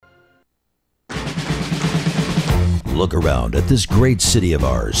look around at this great city of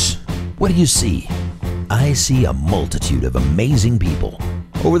ours, what do you see? I see a multitude of amazing people.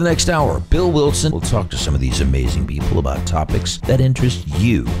 Over the next hour, Bill Wilson will talk to some of these amazing people about topics that interest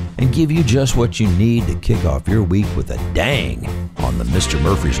you and give you just what you need to kick off your week with a dang on the Mr.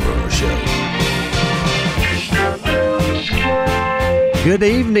 Murfreesboro Show. Good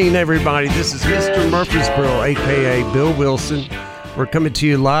evening, everybody. This is Mr. Murfreesboro, a.k.a. Bill Wilson. We're coming to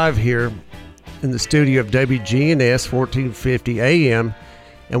you live here in the studio of WGNS 1450 AM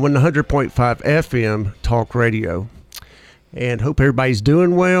and 100.5 FM Talk Radio. And hope everybody's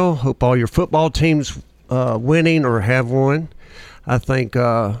doing well. Hope all your football teams winning or have won. I think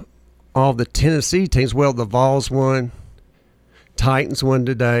all the Tennessee teams, well, the Vols won. Titans won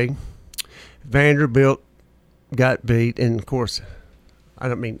today. Vanderbilt got beat. And, of course, I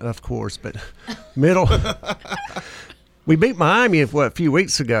don't mean of course, but middle. We beat Miami a few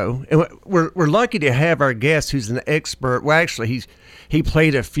weeks ago. And we're lucky to have our guest who's an expert. Well, actually, he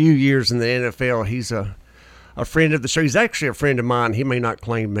played a few years in the NFL. He's a friend of the show. He's actually a friend of mine. He may not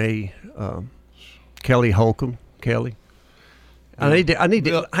claim me. Kelly Holcomb. Kelly. I need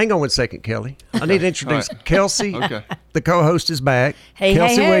to hang on one second, Kelly. I need to introduce Kelsey. Okay. The co-host is back. Hey,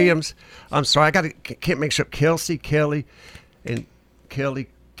 Kelsey hey. Williams. I'm sorry, can't mix up Kelsey, Kelly, and Kelly.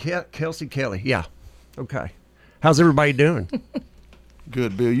 Kelsey, Kelly. Yeah. Okay. How's everybody doing?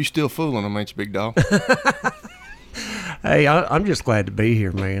 Good, Bill. You still fooling them, ain't you, big dog? Hey, I'm just glad to be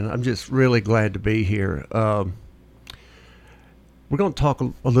here, man. I'm just really glad to be here. We're going to talk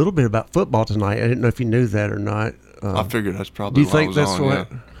a little bit about football tonight. I didn't know if you knew that or not. I figured that's probably do you think that's what?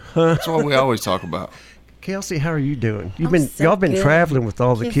 Yeah. That's what we always talk about. Kelsey, how are you doing? Y'all been traveling with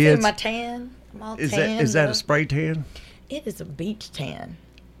all the you kids. See my tan? I'm all Is tan. that a spray tan? It is a beach tan.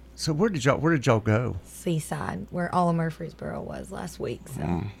 So where did y'all go? Seaside, where all of Murfreesboro was last week.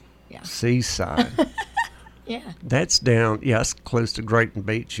 So, yeah. Seaside. Yeah. That's down. Yeah, it's close to Grayton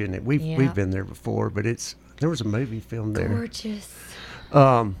Beach, isn't it? We've Yeah. been there before, but there was a movie filmed there. Gorgeous.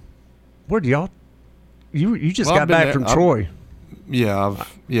 Where do y'all? You just Well, got I've been back there. from Troy.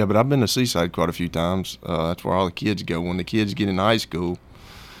 But I've been to Seaside quite a few times. That's where all the kids go. When the kids get in high school,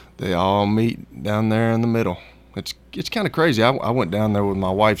 they all meet down there in the middle. It's kind of crazy. I went down there with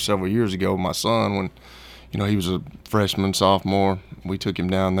my wife several years ago with my son when, he was a freshman, sophomore. We took him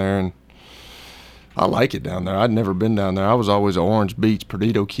down there, and I like it down there. I'd never been down there. I was always an Orange Beach,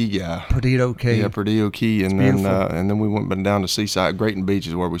 Perdido Key guy. Perdido Key. Yeah, Perdido Key, and then we went down to Seaside. Grayton Beach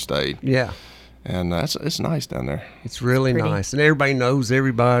is where we stayed. Yeah. And it's nice down there. It's really Pretty. nice. And everybody knows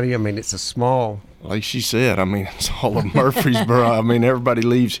everybody. I mean, it's a small. Like she said, it's all of Murfreesboro. Everybody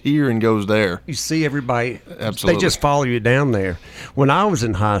leaves here and goes there. You see everybody. Absolutely. They just follow you down there. When I was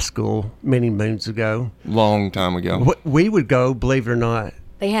in high school many moons ago. Long time ago. We would go, believe it or not.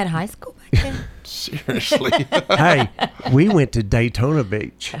 They had high school back then? Seriously. Hey, we went to Daytona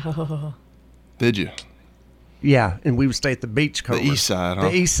Beach. Oh. Did you? Yeah, and we would stay at the beach cover. The east side, huh?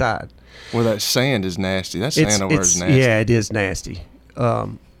 The east side. Well, that sand is nasty. That sand over there is nasty. Yeah, it is nasty.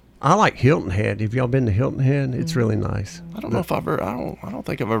 I like Hilton Head. Have y'all been to Hilton Head? It's really nice. I don't know if I've ever. I don't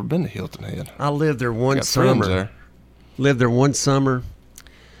think I've ever been to Hilton Head. I lived there one Got summer. friends there. Lived there one summer.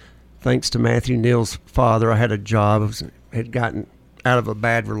 Thanks to Matthew Neal's father, I had a job. Had gotten out of a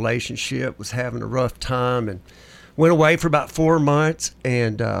bad relationship. Was having a rough time and went away for about 4 months.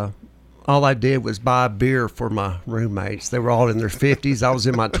 And all I did was buy beer for my roommates. They were all in their 50s. I was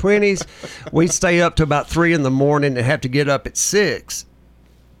in my 20s. We'd stay up to about 3 in the morning and have to get up at 6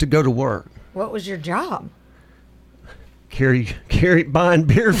 to go to work. What was your job? Carry buying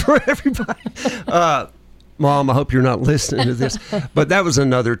beer for everybody. Mom, I hope you're not listening to this, but that was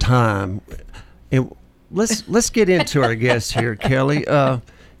another time. And let's get into our guest here, Kelly.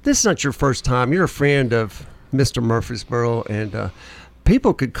 This is not your first time. You're a friend of Mr. Murfreesboro, and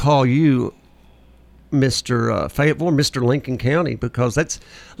people could call you Mr. Fayetteville, Mr. Lincoln County, because let's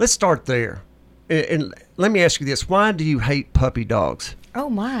start there. And let me ask you this: why do you hate puppy dogs? Oh,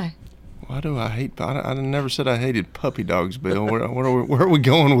 my. Why do I hate? I never said I hated puppy dogs, Bill. Where are we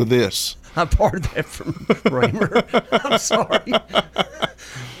going with this? I borrowed that from Raymer. I'm sorry.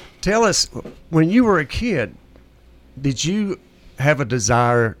 Tell us, when you were a kid, did you have a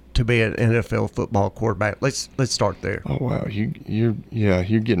desire to be an NFL football quarterback? Let's start there. Oh wow, you're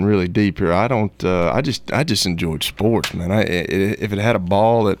getting really deep here. I don't. I just enjoyed sports, man. If it had a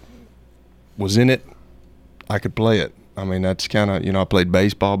ball that was in it, I could play it. That's kind of, I played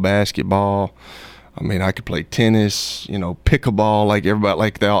baseball, basketball. I could play tennis, pickleball, like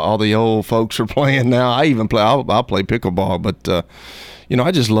everybody, all the old folks are playing now. I even I'll play pickleball, but,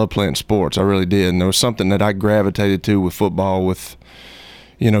 I just love playing sports. I really did. And there was something that I gravitated to with football with,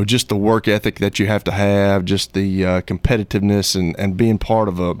 just the work ethic that you have to have, just the competitiveness and being part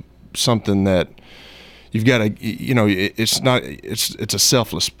of something that you've got to, it's a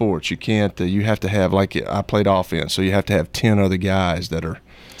selfless sport. You can't, you have to have, like I played offense, so you have to have 10 other guys that are.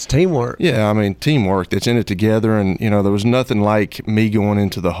 It's teamwork. Yeah, I mean, teamwork that's in it together. And, there was nothing like me going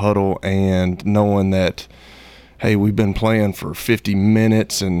into the huddle and knowing that, hey, we've been playing for 50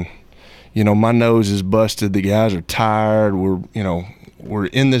 minutes and, my nose is busted. The guys are tired. We're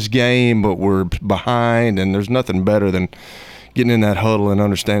in this game, but we're behind. And there's nothing better than getting in that huddle and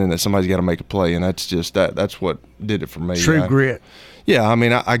understanding that somebody's got to make a play. And that's just that's what did it for me. True grit. Yeah, I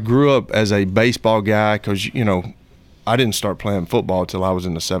mean, I grew up as a baseball guy because, I didn't start playing football until I was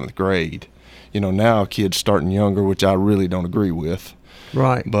in the 7th grade. Now kids starting younger, which I really don't agree with.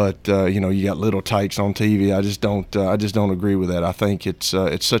 Right. But you got little tykes on TV. I just don't agree with that. I think it's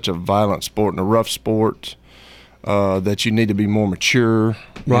such a violent sport and a rough sport that you need to be more mature.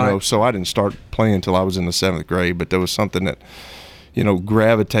 Right. So I didn't start playing until I was in the 7th grade. But there was something that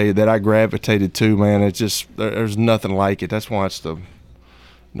I gravitated to. Man, it's just there's nothing like it. That's why it's the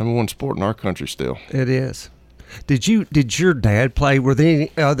number one sport in our country still. It is. Did your dad play? Were there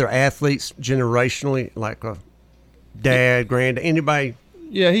any other athletes generationally, like a dad, granddad, anybody?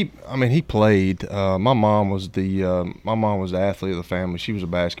 Yeah, he played. My mom was the athlete of the family. She was a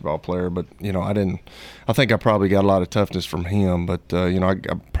basketball player, but I think I probably got a lot of toughness from him, but I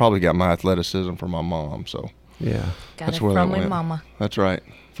probably got my athleticism from my mom. So yeah, that's where that went. Mama. That's right,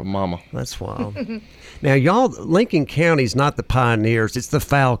 from mama. That's wild. Now, y'all, Lincoln County's not the Pioneers; it's the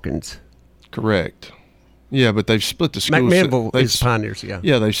Falcons. Correct. Yeah, but they've split the school. McMinnville is Pioneers, yeah.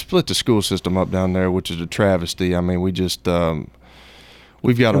 Yeah, they've split the school system up down there, which is a travesty. I mean, we just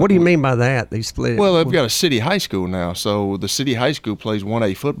we've got. What do you mean by that? They split it? Well, they've got a city high school now, so the city high school plays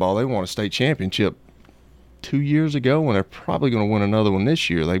 1A football. They won a state championship 2 years ago, and they're probably going to win another one this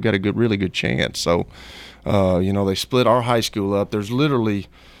year. They've got a really good chance. So, they split our high school up. There's literally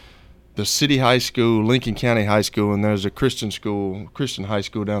the city high school, Lincoln County High School, and there's a Christian high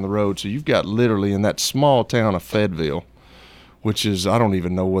school down the road. So you've got literally in that small town of Fayetteville, which is, I don't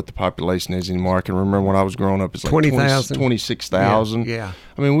even know what the population is anymore. I can remember when I was growing up, it's like 20,000. 26,000. Yeah.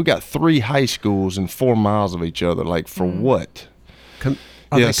 I mean, we got 3 high schools in 4 miles of each other. Like, for what?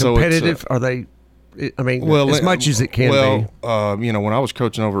 Are they competitive? Are they, I mean, as much as it can be? Well, when I was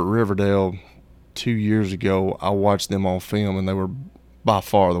coaching over at Riverdale 2 years ago, I watched them on film, and they were by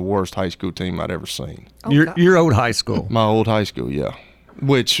far the worst high school team I'd ever seen. Your old high school. My old high school, yeah.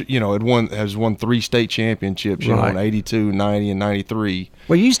 Which, has won 3 state championships, in 82, 90, and 93.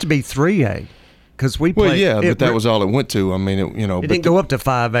 Well, it used to be 3A because we played. Well, yeah, but that was all it went to. I mean, it didn't go up to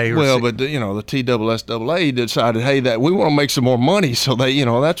 5A. But the TSSAA decided, hey, that we want to make some more money, so they,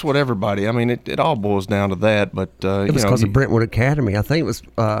 that's what everybody. I mean, it all boils down to that. But it was because of Brentwood Academy. I think it was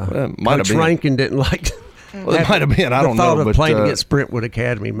Coach Rankin didn't like. Well, it might have been. I don't know. The thought of playing against Brentwood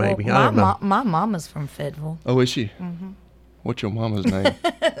Academy, maybe. Well, I don't know. My mama's from Fayetteville. Oh, is she? Mm-hmm. What's your mama's name?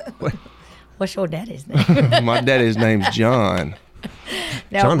 What's your daddy's name? My daddy's name's John.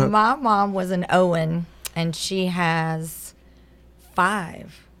 Now, my mom was an Owen, and she has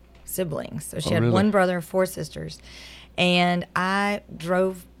 5 siblings. So she had really? 1 brother and 4 sisters. And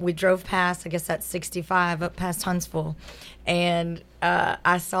we drove past, I guess that's 65, up past Huntsville. And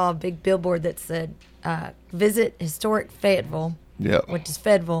I saw a big billboard that said, visit historic Fayetteville, which is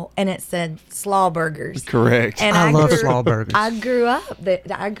Fayetteville, and it said Slaw Burgers. Correct. And I love Slaw Burgers. I grew up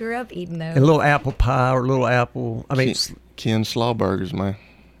eating those. And a little apple pie or a little apple. I mean, Ken Slaw Burgers, man.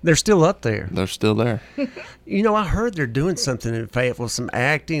 They're still up there. They're still there. I heard they're doing something in Fayetteville, some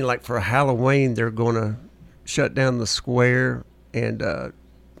acting. Like for Halloween, they're going to shut down the square and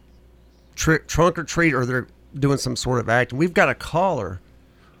trunk or treat, or they're doing some sort of acting. We've got a caller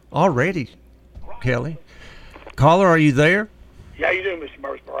already, Kelly. Caller, are you there? Yeah, how you doing, Mr.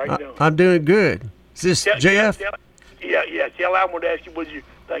 Murfreesboro? How you doing? I'm doing good. Is this Jeff? Yeah. Kelly, I wanted to ask you, what did you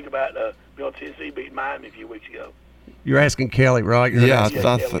think about Middle Tennessee beating Miami a few weeks ago? You're asking Kelly, right? I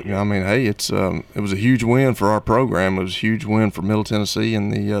mean, hey, it was a huge win for our program. It was a huge win for Middle Tennessee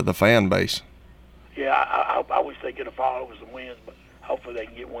and the fan base. Yeah, I wish they could have followed with some wins, but hopefully they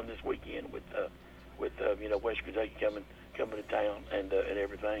can get one this weekend with West Kentucky coming to town and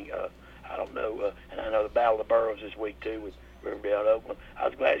everything. I don't know, and I know the Battle of the Boroughs this week too with Riverdale and Oakland. I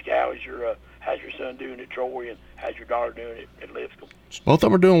was glad. How's your son doing at Troy, and how's your daughter doing at Lipscomb? Both of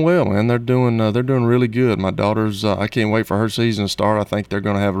them are doing well, man. They're doing really good. My daughter's I can't wait for her season to start. I think they're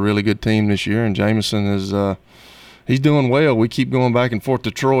going to have a really good team this year, and Jameson is he's doing well. We keep going back and forth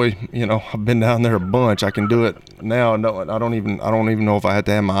to Troy. I've been down there a bunch. I can do it now. No, I don't even know if I had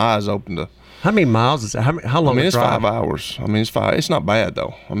to have my eyes open How many miles is it? How long? I mean, it's drive? 5 hours. I mean, it's not bad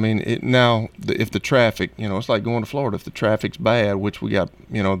though. I mean, if the traffic, it's like going to Florida. If the traffic's bad, which we got,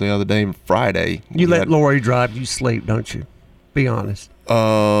 the other day, Friday. You let Lori drive. You sleep, don't you? Be honest.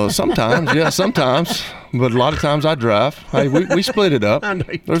 Sometimes, yeah, sometimes, but a lot of times I drive. Hey, we split it up.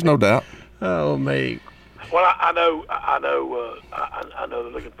 There's no doubt. Oh, mate. Well, I know they're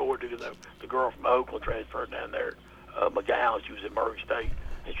looking forward to the girl from Oakland transferred down there, McGowan. She was at Murray State,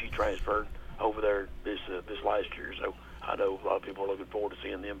 and she transferred over there this last year. So I know a lot of people are looking forward to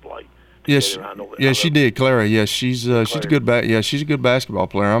seeing them play. Yes, she did, Clara. Yes, she's a good she's a good basketball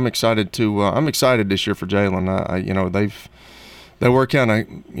player. I'm excited this year for Jalen. They were kind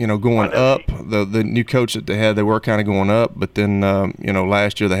of going up. The new coach that they had, they were kind of going up, but then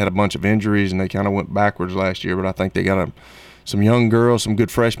last year they had a bunch of injuries and they kind of went backwards last year. But I think they got some young girls, some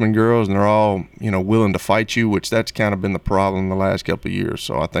good freshman girls, and they're all willing to fight you, which that's kind of been the problem the last couple of years.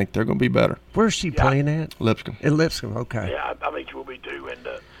 So I think they're going to be better. Where's she playing at? Lipscomb. In Lipscomb, okay. Yeah, I think she will be too. And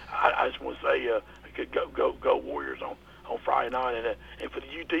I just want to say, go Warriors on Friday night. And for the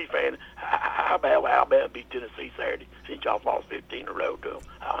UT fan, how bad beat Tennessee Saturday since y'all lost 15 in a row to them?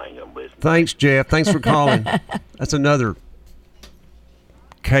 I ain't gonna listen. Thanks, Jeff. Thanks for calling. That's another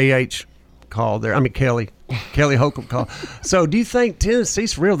KH call there. I mean Kelly Holcomb call. So do you think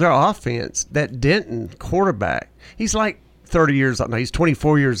Tennessee's real? Their offense, that Denton quarterback, he's like 30 years old. No, he's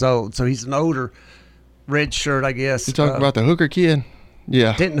 24 years old. So he's an older red shirt, I guess. You talking about the Hooker kid?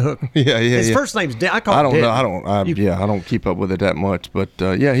 Yeah. Denton Hook. Yeah. His first name's Denton. I call him Denton. I don't keep up with it that much. But,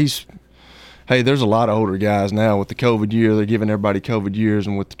 there's a lot of older guys now with the COVID year. They're giving everybody COVID years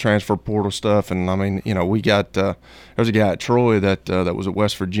and with the transfer portal stuff. And, I mean, we got there's a guy at Troy that was at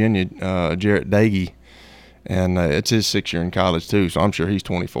West Virginia, Jarrett Dagey. And it's his 6th year in college, too. So I'm sure he's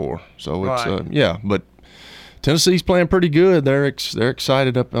 24. So, it's but Tennessee's playing pretty good. They're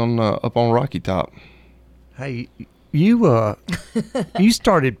excited up on Rocky Top. Hey, you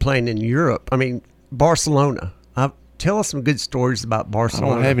started playing in Europe. I mean, Barcelona. Tell us some good stories about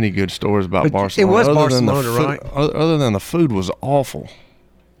Barcelona. I don't have any good stories about Barcelona. It was Barcelona, right? Other than the food was awful.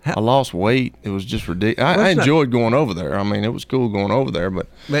 I lost weight. It was just ridiculous. I enjoyed going over there. I mean, it was cool going over there. But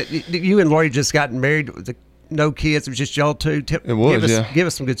you and Lori just gotten married. No kids. It was just y'all two. Give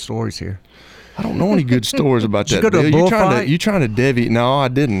us some good stories here. I don't know any good stories about that. Did you go to a bullfight? You trying to deviate? No, I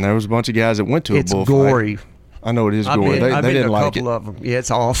didn't. There was a bunch of guys that went to a bullfight. It's gory. I know it is gory. They didn't like it. A couple of them. Yeah,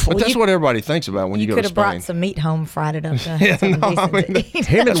 it's awful. But that's what everybody thinks about when you go to Spain. You could have brought some meat home, fried it up. To him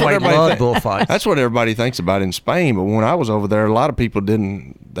and Wade love bullfights. That's what everybody thinks about in Spain. But when I was over there, a lot of people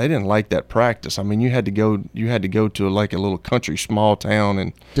didn't like that practice. I mean, you had to go to like a little country, small town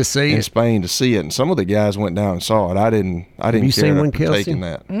in Spain to see it. And some of the guys went down and saw it. I didn't care about taking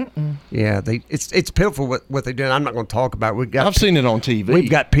that. Mm-mm. Yeah, it's pitiful what they're doing. I'm not going to talk about it. I've seen it on TV. We've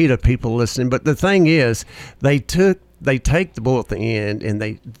got PETA people listening, but the thing is, they take the bull at the end and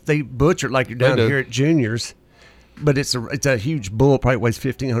they butcher it like you're down here at Juniors, but it's a huge bull. Probably weighs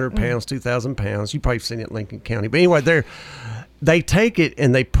 1,500 pounds, 2,000 pounds. You probably seen it in Lincoln County. But anyway, they take it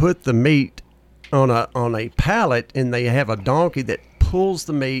and they put the meat on a pallet, and they have a donkey that pulls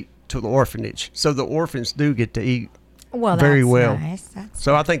the meat to the orphanage, so the orphans do get to eat very well. Nice.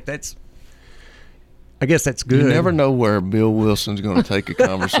 So I think I guess that's good. You never know where Bill Wilson's going to take a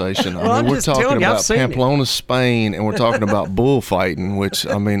conversation. Well, I mean, we're talking about Pamplona, it. Spain, and we're talking about bullfighting, which,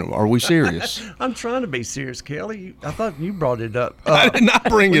 I mean, are we serious? I'm trying to be serious, Kelly. I thought you brought it up. I did not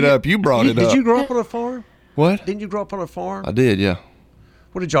bring it up. You brought it up. Did you grow up on a farm? What? Didn't you grow up on a farm? I did, yeah.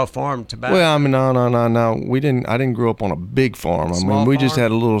 What did y'all farm? Tobacco? Well, I mean, no. I didn't grow up on a big farm. We just had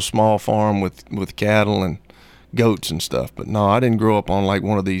a little small farm with cattle and goats and stuff. But no, I didn't grow up on like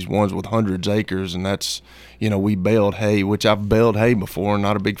one of these ones with hundreds of acres, and that's, we baled hay, which I've baled hay before.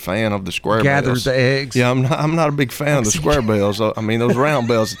 Not a big fan of the square bales. Gathered the eggs. Yeah, I'm not a big fan of the square bales. I mean, those round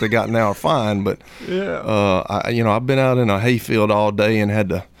bales that they got now are fine, but I've been out in a hay field all day and had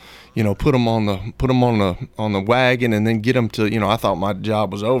to, put them on the wagon and then get them to, I thought my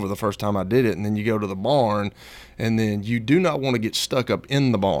job was over the first time I did it, and then you go to the barn, and then you do not want to get stuck up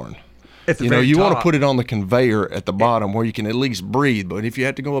in the barn. You want to put it on the conveyor at the bottom where you can at least breathe. But if you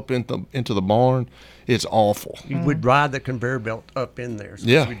have to go up into the barn, it's awful. You would ride the conveyor belt up in there.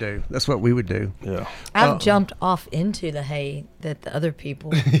 That's what we would do. Yeah. I've jumped off into the hay that the other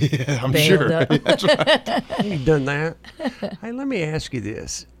people I'm sure. up. That's right. You've done that. Hey, let me ask you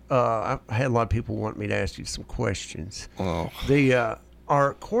this. I had a lot of people want me to ask you some questions. Oh.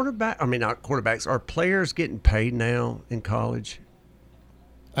 Are quarterbacks, are players getting paid now in college?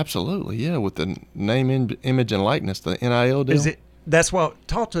 Absolutely, yeah. With the name, image, and likeness, the NIL deal. Is it? That's what.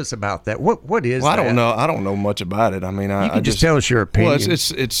 Talk to us about that. What is? Well, that? I don't know. I don't know much about it. I mean, you can just tell us your opinion. Well,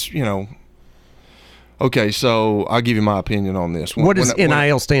 it's Okay, so I'll give you my opinion on this. What does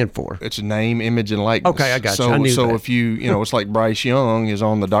NIL stand for? It's name, image, and likeness. Okay, I got you. I knew so that. if it's like Bryce Young is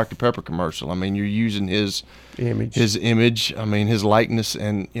on the Dr. Pepper commercial. I mean, you're using his image. I mean, his likeness,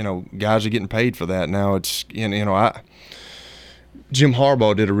 and guys are getting paid for that. Now it's Jim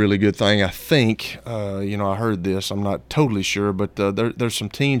Harbaugh did a really good thing. I think I heard this. I'm not totally sure, but there's some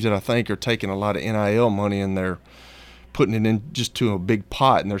teams that I think are taking a lot of NIL money and they're putting it in just to a big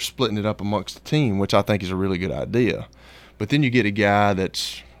pot and they're splitting it up amongst the team, which I think is a really good idea. But then you get a guy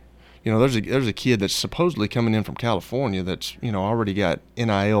that's, there's a kid that's supposedly coming in from California that's, already got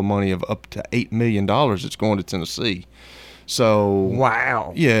NIL money of up to $8 million that's going to Tennessee. So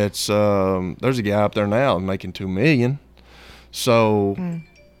wow, yeah, it's there's a guy up there now making $2 million. So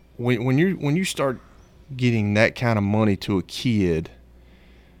when you start getting that kind of money to a kid,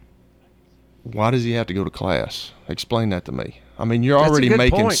 why does he have to go to class? Explain that to me. I mean, you're already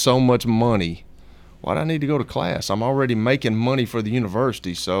making so much money. Why do I need to go to class? I'm already making money for the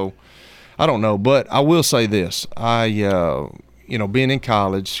university. So I don't know, but I will say this. I being in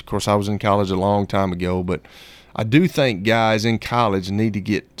college, of course I was in college a long time ago, but I do think guys in college need to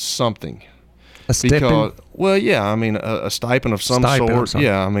get something. A stipend? Well, yeah, I mean, a stipend of some sort.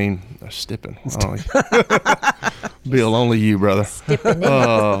 Yeah, I mean, a stipend. Bill, only you, brother.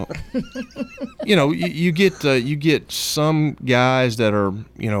 You get some guys that are,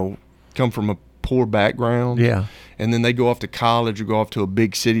 come from a poor background. Yeah. And then they go off to college or go off to a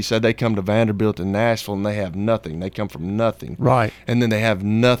big city. Say they come to Vanderbilt and Nashville and they have nothing. They come from nothing. Right. And then they have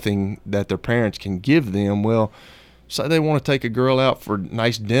nothing that their parents can give them. Well, say they want to take a girl out for a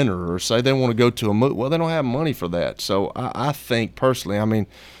nice dinner, or say they want to go to a movie. Well, they don't have money for that. So I think personally, I mean,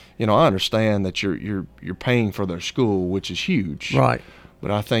 I understand that you're paying for their school, which is huge. Right.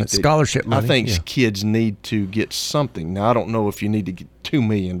 But I think scholarship money. I think kids need to get something. Now I don't know if you need to get $2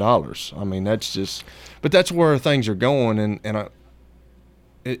 million. I mean, but that's where things are going, and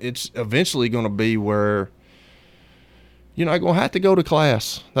it's eventually going to be where you're not going to have to go to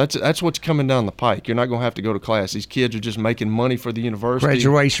class. That's what's coming down the pike. You're not going to have to go to class. These kids are just making money for the university.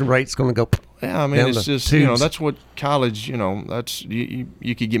 Graduation rate's going to go. Yeah, I mean, it's just that's what college. That's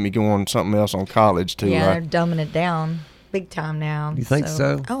you could get me going something else on college too. Yeah, right? they're dumbing it down big time now. You think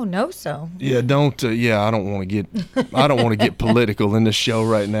so? Oh no, so. Yeah, don't. I don't want to get political in this show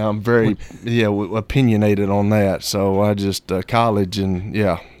right now. I'm very opinionated on that. So I just college and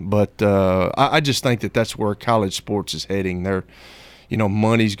but I just think that's where college sports is heading. They're,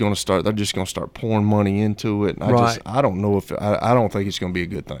 money's going to start. They're just going to start pouring money into it. And I don't know if I don't think it's going to be a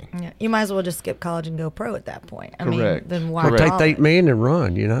good thing. Yeah, you might as well just skip college and go pro at that point. I Correct. mean, then why? Or take the $8 million and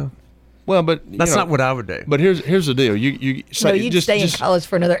run. Well, but that's not what I would do. But here's the deal. You you'd stay in college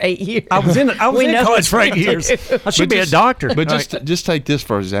for another 8 years. I was in college for 8 years. I should be a doctor. But just take this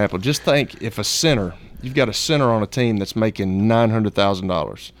for example. Just think if you've got a center on a team that's making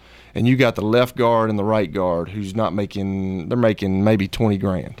 $900,000, and you got the left guard and the right guard who's not making. They're making maybe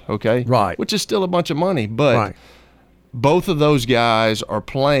 $20,000. Okay, right, which is still a bunch of money, but. Both of those guys are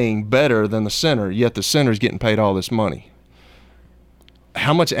playing better than the center, yet the center's getting paid all this money.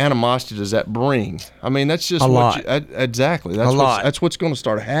 How much animosity does that bring? I mean, that's just a lot. Exactly. That's what's going to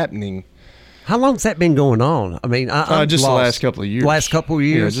start happening. How long's that been going on? I mean, just the last couple of years. Last couple of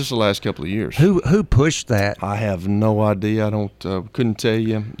years. Yeah, just the last couple of years. Who pushed that? I have no idea. I couldn't tell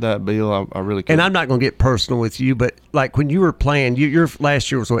you that, Bill. I really couldn't. And I'm not going to get personal with you, but like when you were playing, your last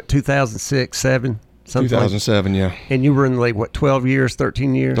year was what, 2006, 7? 2007, yeah. And you were in the league, what, 12 years,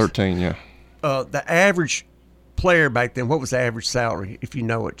 13 years? 13, yeah. The average player back then, what was the average salary, if you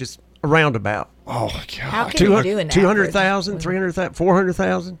know it? Just a roundabout. Oh, God. How can you do an 200,000, 300,000,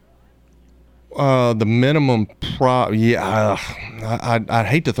 400,000? The minimum, I'd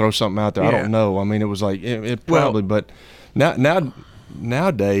hate to throw something out there. I don't know. I mean, it was like, it probably, but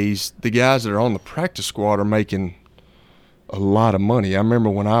nowadays, the guys that are on the practice squad are making a lot of money. I remember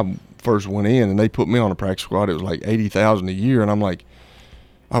when I first went in and they put me on a practice squad, it was like $80,000 a year, and I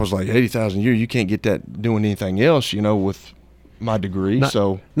was like $80,000 a year. You can't get that doing anything else, with my degree.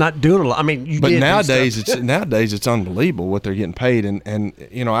 Not doing a lot. I mean, but nowadays it's unbelievable what they're getting paid, and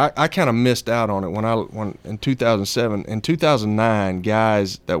I kind of missed out on it when in 2007 and 2009,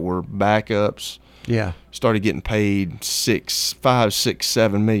 guys that were backups started getting paid $5, $6,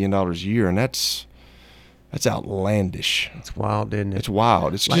 $7 million a year, and that's outlandish. It's wild, isn't it? It's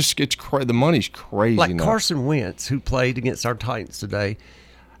wild. It's the money's crazy. Like now. Carson Wentz, who played against our Titans today,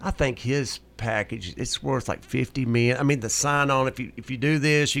 I think his package, it's worth like $50 million. I mean, the sign on, if you do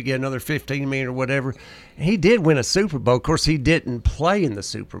this, you get another $15 million or whatever. And he did win a Super Bowl. Of course, he didn't play in the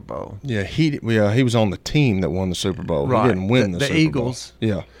Super Bowl. Yeah, he was on the team that won the Super Bowl. Right. He didn't win the Super Eagles. Bowl.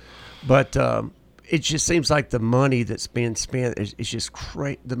 Yeah. But it just seems like the money that's being spent is just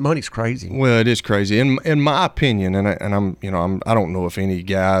crazy. The money's crazy. Well, it is crazy. In my opinion, and I don't know if any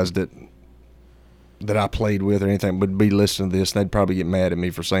guys that I played with or anything would be listening to this. They'd probably get mad at me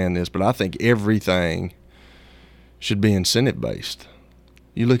for saying this, but I think everything should be incentive based.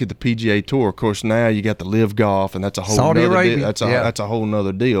 You look at the PGA Tour. Of course, now you got the Live Golf, and that's a whole Saudi Arabia. That's a whole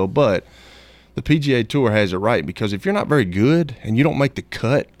nother deal. But the PGA Tour has it right, because if you're not very good and you don't make the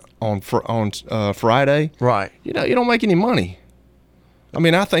cut on Friday, right, you don't make any money. I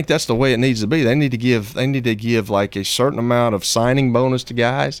mean, I think that's the way it needs to be. They need to give like a certain amount of signing bonus to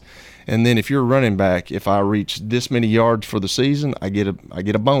guys, and then if you're a running back, if I reach this many yards for the season, I get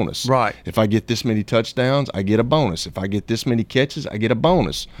a bonus. Right. If I get this many touchdowns, I get a bonus. If I get this many catches, I get a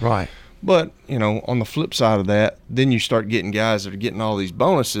bonus. Right. But, on the flip side of that, then you start getting guys that are getting all these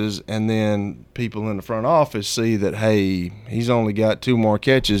bonuses, and then people in the front office see that, hey, he's only got 2 more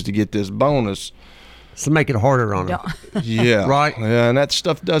catches to get this bonus. So make it harder on him. Yeah. Right. Yeah, and that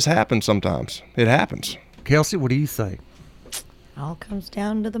stuff does happen sometimes. It happens. Kelsey, what do you think? All comes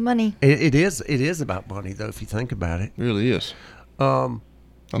down to the money. It is about money, though, if you think about it. It really is.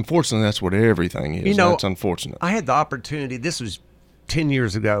 Unfortunately, that's what everything is. That's unfortunate. I had the opportunity. This was 10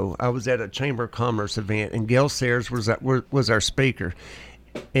 years ago. I was at a Chamber of Commerce event, and Gail Sayers was our speaker.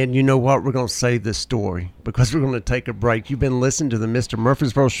 And you know what? We're going to save this story because we're going to take a break. You've been listening to the Mr.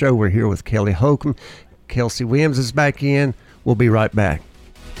 Murfreesboro Show. We're here with Kelly Holcomb. Kelsey Williams is back in. We'll be right back.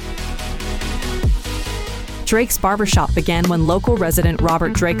 Drake's Barbershop began when local resident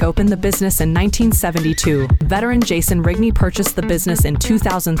Robert Drake opened the business in 1972. Veteran Jason Rigney purchased the business in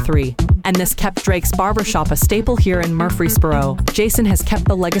 2003, and this kept Drake's Barbershop a staple here in Murfreesboro. Jason has kept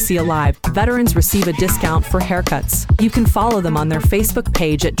the legacy alive. Veterans receive a discount for haircuts. You can follow them on their Facebook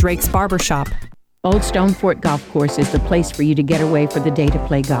page at Drake's Barbershop. Old Stone Fort Golf Course is the place for you to get away for the day to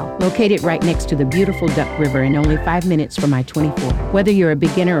play golf. Located right next to the beautiful Duck River and only 5 minutes from I-24. Whether you're a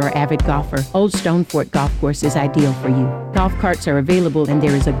beginner or avid golfer, Old Stone Fort Golf Course is ideal for you. Golf carts are available and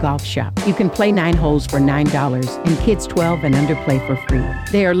there is a golf shop. You can play 9 holes for $9 and kids 12 and under play for free.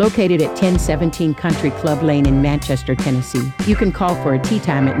 They are located at 1017 Country Club Lane in Manchester, Tennessee. You can call for a tee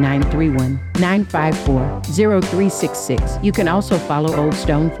time at 931-954-0366. You can also follow Old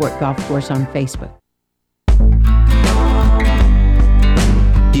Stone Fort Golf Course on Facebook.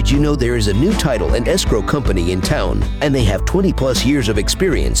 Did you know there is a new title and escrow company in town, and they have 20-plus years of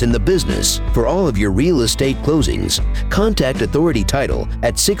experience in the business? For all of your real estate closings, contact Authority Title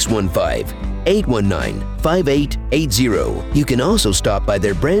at 615-819-5880. You can also stop by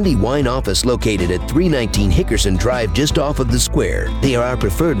their Brandywine office located at 319 Hickerson Drive just off of the square. They are our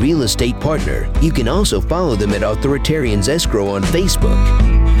preferred real estate partner. You can also follow them at Authoritarians Escrow on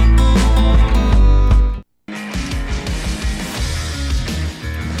Facebook.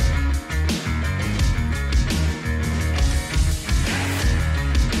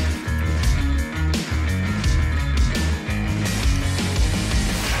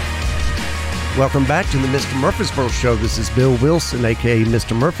 Welcome back to the Mr. Murfreesboro Show. This is Bill Wilson, a.k.a.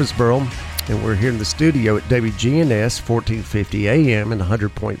 Mr. Murfreesboro, and we're here in the studio at WGNS, 1450 AM and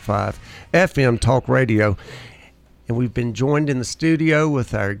 100.5 FM Talk Radio. And we've been joined in the studio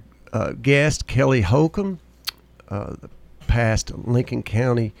with our guest, Kelly Holcomb, the past Lincoln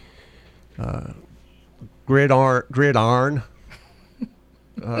County gridiron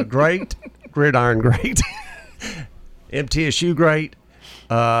great, MTSU great,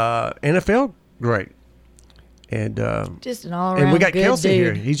 NFL great, and just an all-around and we got good Kelsey dude.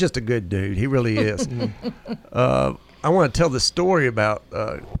 here. He's just a good dude. He really is. I want to tell the story about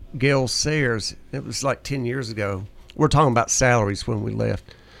Gail Sayers. It was like 10 years ago. We're talking about salaries when we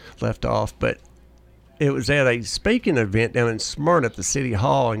left off, but it was at a speaking event down in Smyrna at the City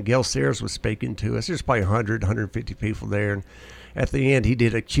Hall, and Gail Sayers was speaking to us. There's probably 100, 150 people there, and at the end, he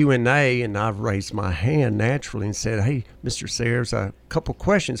did a Q&A, and I've raised my hand naturally and said, "Hey, Mr. Sayers, a couple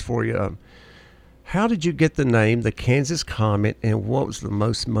questions for you. How did you get the name, the Kansas Comet, and what was the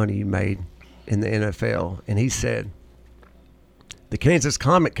most money you made in the NFL?" And he said, the Kansas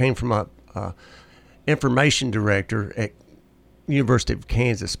Comet came from a information director at University of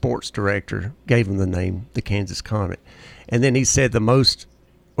Kansas, sports director, gave him the name, the Kansas Comet. And then he said that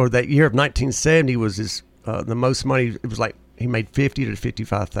year of 1970 was his, the most money, it was like, he made $50,000 to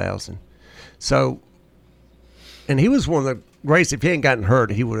 $55,000. So, and he was one of the greatest. If he hadn't gotten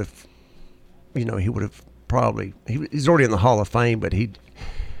hurt, he would have, probably. He's already in the Hall of Fame, but he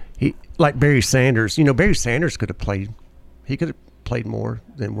like Barry Sanders. Barry Sanders could have played. He could have played more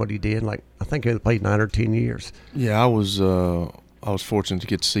than what he did. Like I think he played 9 or 10 years. Yeah, I was fortunate to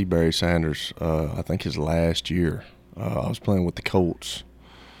get to see Barry Sanders. I think his last year, I was playing with the Colts.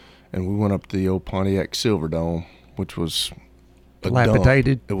 and we went up to the old Pontiac Silverdome, which was a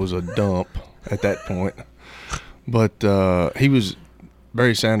dilapidated. Dump. It was a dump at that point. But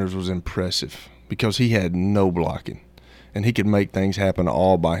Barry Sanders was impressive because he had no blocking, and he could make things happen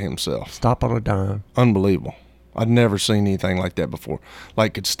all by himself. Stop on a dime. Unbelievable. I'd never seen anything like that before.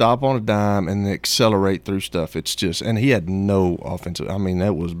 Like, could stop on a dime and then accelerate through stuff. It's just, and he had no offensive. I mean,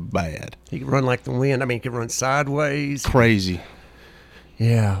 that was bad. He could run like the wind. I mean, he could run sideways. Crazy.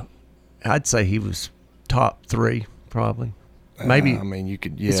 Yeah. I'd say he was top 3, probably. Maybe. I mean, you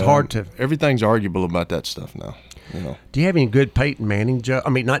could, yeah. It's hard to. Everything's arguable about that stuff now, you know. Do you have any good Peyton Manning jokes?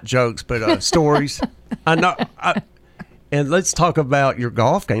 I mean, not jokes, but stories. I know. And let's talk about your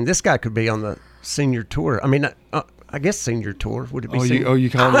golf game. This guy could be on the senior tour. I mean, I guess senior tour. Would it be senior?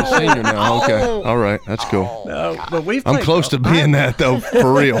 You call him a senior now. Okay. All right. That's cool. No, but I'm close to being that, though,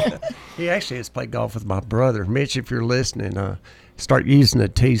 for real. He actually has played golf with my brother. Mitch, if you're listening, start using the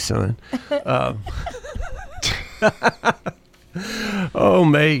tee, son. Oh,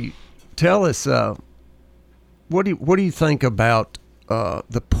 mate. Tell us, what do you think about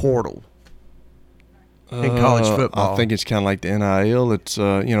the portal in college football? I think it's kind of like the NIL. It's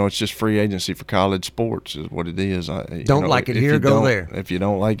it's just free agency for college sports is what it is. Don't like it here, go there. If you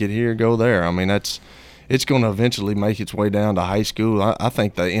don't like it here, go there. I mean, it's going to eventually make its way down to high school. I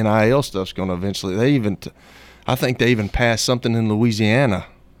think the NIL stuff's going to eventually. I think they even passed something in Louisiana.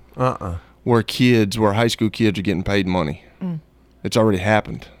 Where high school kids are getting paid money. It's already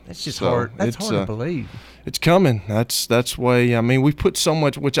happened. That's just hard. That's hard to believe. It's coming. That's way. I mean, we've put so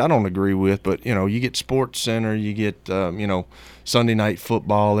much, which I don't agree with, but you get Sports Center, you get Sunday Night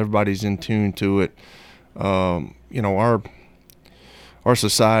Football. Everybody's in tune to it. Our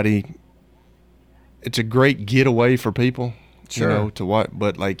society. It's a great getaway for people. Sure. To what,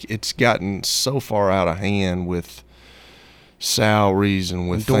 but like it's gotten so far out of hand with salaries and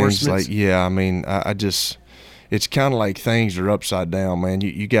with things like I mean I just it's kind of like things are upside down, man.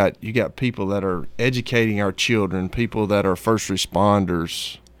 You got people that are educating our children, people that are first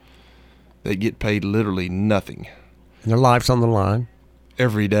responders that get paid literally nothing. And their life's on the line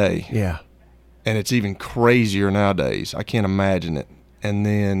every day. Yeah. And it's even crazier nowadays. I can't imagine it. And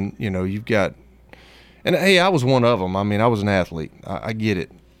then you've got, and hey, I was one of them. I mean, I was an athlete. I get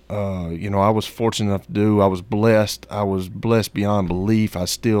it. I was fortunate enough to do. I was blessed. I was blessed beyond belief. I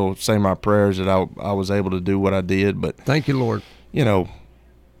still say my prayers that I was able to do what I did. But thank you, Lord.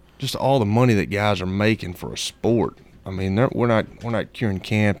 Just all the money that guys are making for a sport. I mean, we're not curing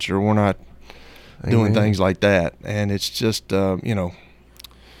cancer. We're not doing things like that. And it's just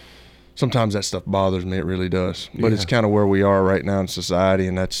sometimes that stuff bothers me. It really does. But it's kind of where we are right now in society,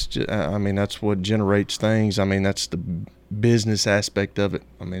 and that's that's what generates things. I mean, that's the business aspect of it.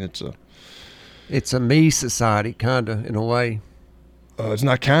 I mean, it's a me society, kind of, in a way. It's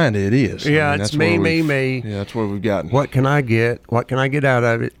not kind of, it is. Yeah, it's me. Yeah, that's where we've gotten. What can I get? What can I get out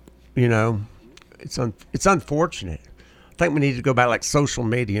of it? It's unfortunate. I think we need to go back like social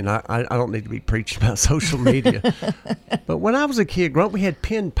media, and I don't need to be preaching about social media. But when I was a kid growing up, we had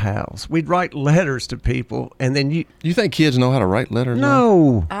pen pals. We'd write letters to people, and then you think kids know how to write letters?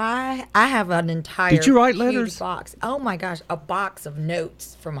 No. I have an entire Did you write letters? Box. Oh my gosh, a box of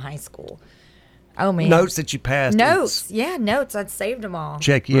notes from high school. Oh man. Notes that you passed. Notes. Yeah, notes. I'd saved them all.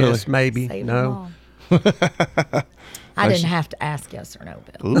 Check yes, maybe. Saved no. Them all. I didn't have to ask yes or no,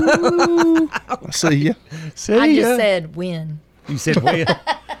 Bill. Ooh, I see ya. I just said when. You said when.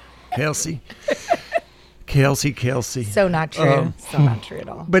 Kelsey. So not true. So not true at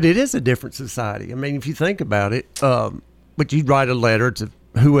all. But it is a different society. I mean, if you think about it, but you'd write a letter to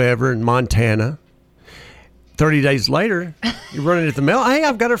whoever in Montana. 30 days later, you're running at the mail. Hey,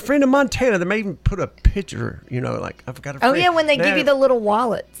 I've got a friend in Montana. They may even put a picture, like I've got a friend. Oh, yeah, when they give you the little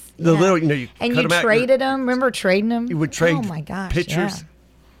wallets. The little, you and you traded them. Remember trading them? You would trade pictures.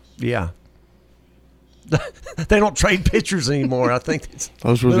 Yeah. They don't trade pictures anymore. I think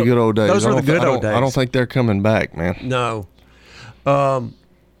those were the good old days. Those were the good old days. I don't think they're coming back, man. No.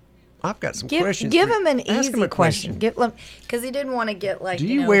 I've got some questions. Give him an easy question. Because he didn't want to get do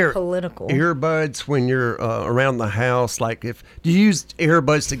you wear political earbuds when you're around the house? Like, do you use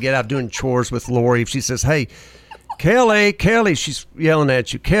earbuds to get out doing chores with Lori? If she says, "Hey, Kelly," she's yelling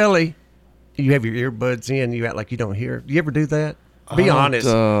at you, Kelly. You have your earbuds in. You act like you don't hear. Do you ever do that? Be honest.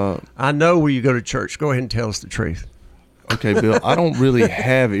 I know where you go to church. Go ahead and tell us the truth. Okay, Bill. I don't really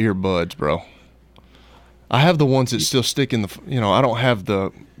have earbuds, bro. I have the ones that still stick in the. I don't have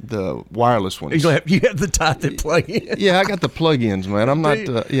the wireless ones. You have the type that plug in. Yeah, I got the plug-ins, man. I'm not.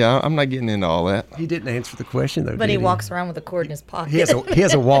 I'm not getting into all that. He didn't answer the question though. But he walks around with a cord in his pocket. He has a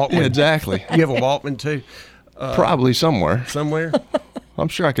Walkman. Yeah, exactly. You have a Walkman too. Probably somewhere. Somewhere. I'm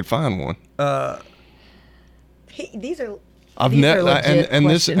sure I could find one. These are. I've these are never, legit and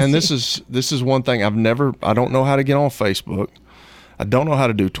questions. this is one thing I don't know how to get on Facebook. I don't know how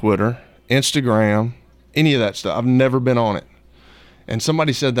to do Twitter, Instagram, any of that stuff. I've never been on it. And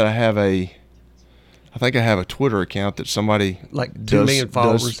somebody said that I think I have a Twitter account that somebody like 2 million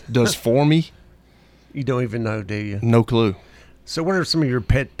followers does for me. You don't even know, do you? No clue. So what are some of your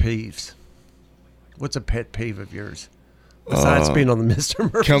pet peeves? What's a pet peeve of yours? Besides being on the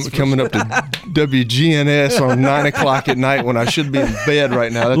Mr. Murphy coming up to WGNS on 9 o'clock at night when I should be in bed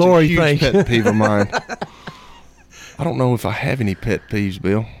right now. That's Lori, a huge pet peeve of mine. I don't know if I have any pet peeves,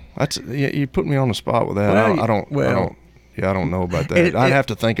 Bill. You put me on the spot with that. Well, I don't know about that. I'd have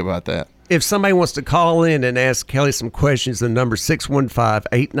to think about that. If somebody wants to call in and ask Kelly some questions, the number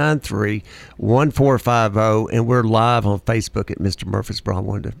 615-893-1450, and we're live on Facebook at Mr. Murfreesboro. I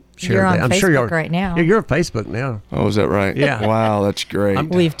wanted to share You're that. on I'm Facebook sure you're right now. Yeah, you're on Facebook now. Oh, is that right? Yeah. Wow, that's great.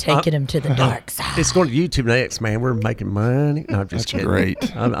 We've taken him to the dark side. It's going to YouTube next, man. We're making money. No, I'm just That's kidding.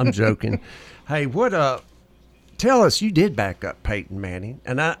 great. I'm joking. Hey, tell us, you did back up Peyton Manning,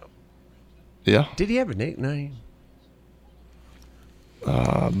 and Yeah. did he have a nickname?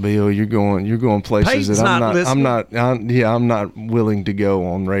 Bill, you're going places Peyton's that not I'm not willing to go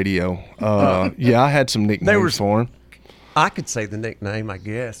on radio. Yeah, I had some nicknames for him. I could say the nickname, I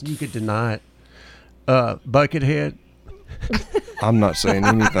guess. You could deny it. Buckethead. I'm not saying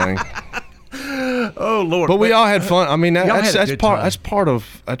anything. Oh Lord! But we all had fun. I mean, that's part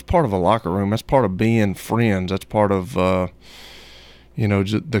of a locker room. That's part of being friends. That's part of the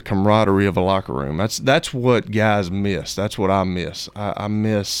camaraderie of a locker room. That's what guys miss. That's what I miss.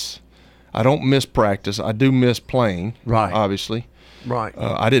 I don't miss practice. I do miss playing. Right. Obviously. Right.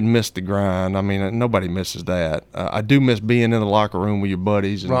 I didn't miss the grind. I mean, nobody misses that. I do miss being in the locker room with your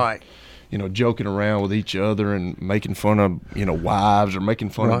buddies. And, right. Joking around with each other and making fun of, wives or making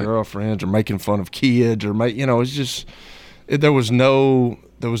fun of girlfriends or making fun of kids or it's just there was no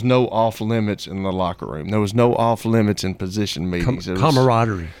off limits in the locker room. There was no off limits in position meetings.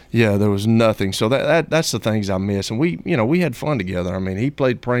 Camaraderie. Yeah, there was nothing. So that's the things I miss. And we had fun together. I mean, he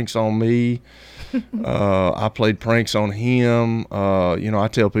played pranks on me. I played pranks on him. I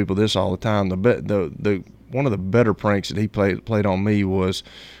tell people this all the time. The one of the better pranks that he played on me was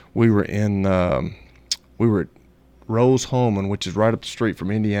we were at Rose Holman, which is right up the street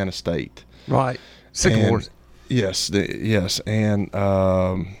from Indiana State. Right. Sycamores. Yes, and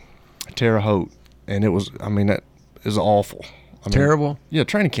Terre Haute, and it was. I mean, that is awful. Terrible. Yeah,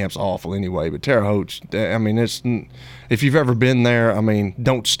 training camp's awful anyway. But Terre Haute, I mean, it's if you've ever been there, I mean,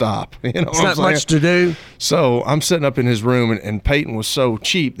 don't stop. It's not much to do. So I'm sitting up in his room, and Peyton was so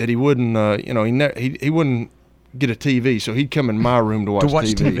cheap that he wouldn't, he wouldn't get a TV, so he'd come in my room to watch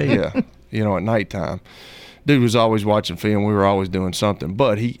TV. Yeah, at nighttime. Dude was always watching film. We were always doing something,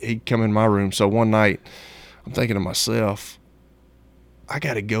 but he'd come in my room. So one night, I'm thinking to myself, I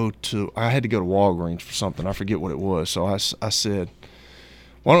had to go to Walgreens for something. I forget what it was. So I said,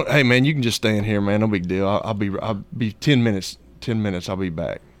 hey man, you can just stay in here, man. No big deal. I'll be 10 minutes. 10 minutes. I'll be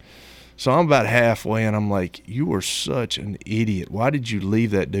back. So I'm about halfway, and I'm like, you were such an idiot. Why did you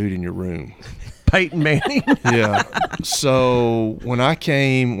leave that dude in your room? Peyton Manning. Yeah. So when I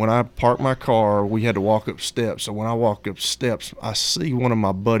parked my car, we had to walk up steps. So when I walk up steps, I see one of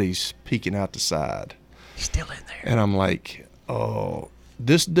my buddies peeking out the side. Still in there. And I'm like, oh,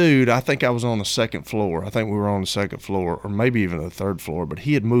 this dude, I think I was on the second floor. I think we were on the second floor, or maybe even the third floor, but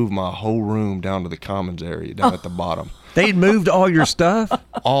he had moved my whole room down to the commons area down at the bottom. They'd moved all your stuff?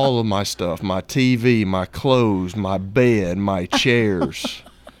 All of my stuff, my TV, my clothes, my bed, my chairs.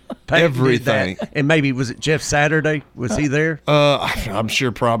 Everything. And maybe, was it Jeff Saturday? Was he there? I'm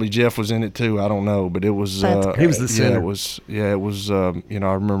sure probably Jeff was in it too. I don't know, but it was. He was the center. It was. I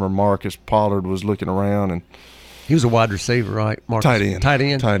remember Marcus Pollard was looking around, and he was a wide receiver, right? Marcus, tight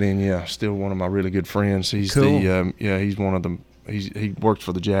end. Yeah, still one of my really good friends. He's cool. He's one of them. He works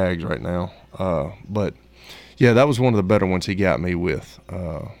for the Jags right now. But yeah, that was one of the better ones he got me with.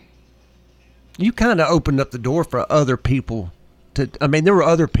 You kind of opened up the door for other people. There were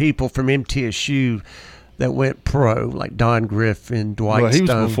other people from MTSU that went pro, like Don Griffin, Dwight Well, he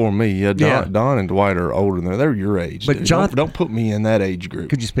Stone. was before me. Yeah, Don and Dwight are older than they're your age. But Jonathan, don't put me in that age group.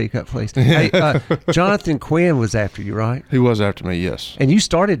 Could you speak up, please? Hey, Jonathan Quinn was after you, right? He was after me, yes. And you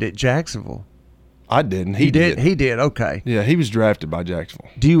started at Jacksonville. I didn't. He did. He did. Okay. Yeah, he was drafted by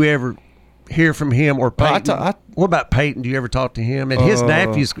Jacksonville. Do you ever hear from him or Peyton? What about Peyton? Do you ever talk to him? And his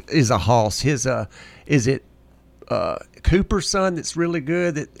nephew is a hoss. His is it Cooper's son that's really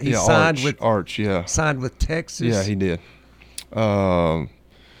good that he signed with Arch, yeah. Signed with Texas. Yeah, he did.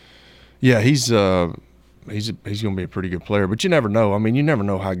 He's he's going to be a pretty good player. But you never know. I mean, you never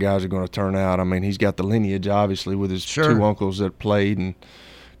know how guys are going to turn out. I mean, he's got the lineage, obviously, with his two uncles that played. And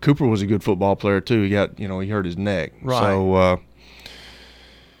Cooper was a good football player, too. He hurt his neck. Right. So,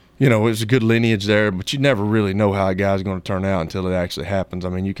 it was a good lineage there. But you never really know how a guy's going to turn out until it actually happens. I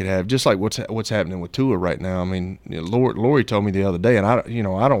mean, you could have – just like what's happening with Tua right now. I mean, Lori told me the other day, and I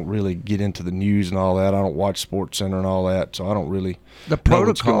don't really get into the news and all that. I don't watch SportsCenter and all that, so I don't really – the protocol. Know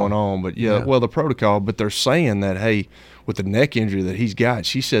what's going on, but the protocol. But they're saying that, hey, with the neck injury that he's got,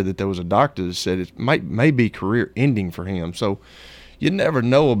 she said that there was a doctor that said it may be career ending for him. So you never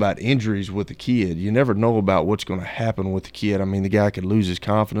know about injuries with the kid. You never know about what's going to happen with the kid. I mean, the guy could lose his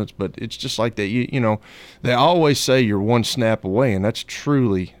confidence, but it's just like that. They always say you're one snap away, and that's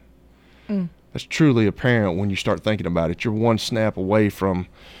truly apparent when you start thinking about it. You're one snap away from,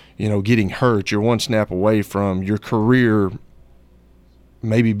 getting hurt. You're one snap away from your career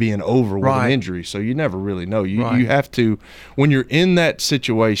maybe being over with an injury. So you never really know. You have to, when you're in that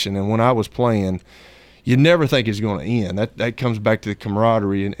situation, and when I was playing, you never think it's going to end. That comes back to the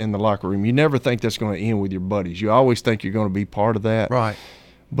camaraderie in the locker room. You never think that's going to end with your buddies. You always think you're going to be part of that. Right.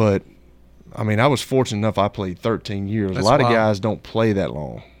 But, I mean, I was fortunate enough I played 13 years. A lot of guys don't play that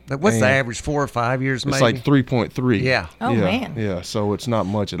long. What's the average, 4 or 5 years maybe? It's like 3.3. Yeah. Oh, man. Yeah, so it's not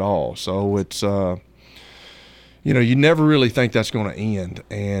much at all. So it's you never really think that's going to end,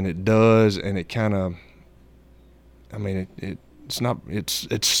 and it does, and it kind of, I mean, it's not, it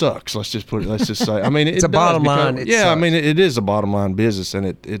sucks. Let's just say, I mean, it's a bottom line. I mean, it is a bottom line business,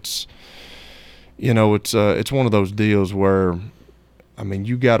 and it's one of those deals where, I mean,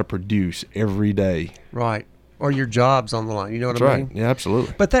 you got to produce every day. Right. Or your job's on the line. You know what I mean? Right. Yeah,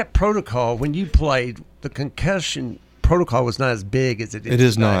 absolutely. But that protocol, when you played, the concussion protocol was not as big as it is. It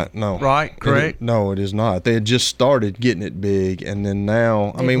is today. not. No. Right? Correct? No, it is not. They had just started getting it big, and then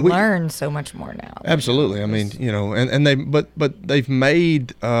now, we learn so much more now. Absolutely. I mean, and they've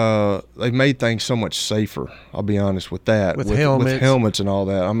made things so much safer. I'll be honest with that. With helmets and all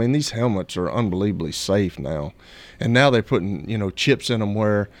that. I mean, these helmets are unbelievably safe now, and now they're putting chips in them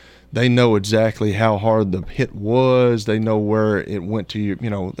where they know exactly how hard the hit was. They know where it went to you.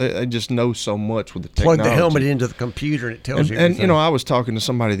 They just know so much with the technology. Plug the helmet into the computer and it tells you everything. And, I was talking to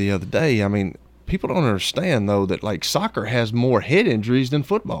somebody the other day. I mean, people don't understand, though, that, like, soccer has more head injuries than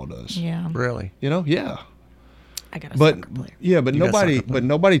football does. Yeah. Really? Yeah. I got a soccer player. Yeah, but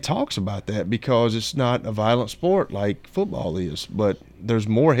nobody talks about that because it's not a violent sport like football is. But there's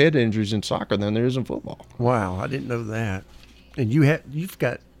more head injuries in soccer than there is in football. Wow, I didn't know that. And you've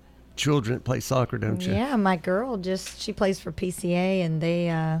got children that play soccer, don't you? Yeah, my girl she plays for PCA, and they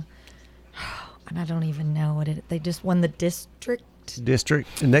and I don't even know what they just won the district. The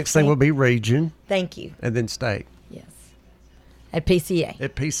next thing will be region. Thank you. And then state. Yes. At PCA.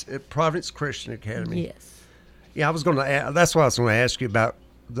 At Providence Christian Academy. Yes. Yeah, I was going to. That's why I was going to ask you about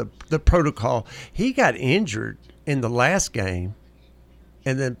the protocol. He got injured in the last game,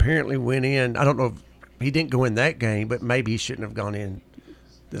 and then apparently went in. I don't know if he didn't go in that game, but maybe he shouldn't have gone in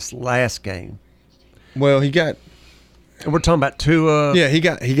this last game. Well, he got. And we're talking about Tua. Yeah, he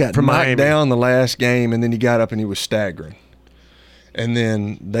got from knocked Miami. Down the last game, and then he got up and he was staggering. And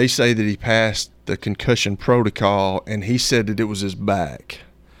then they say that he passed the concussion protocol, and he said that it was his back.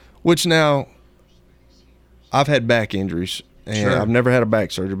 Which now, I've had back injuries, and I've never had a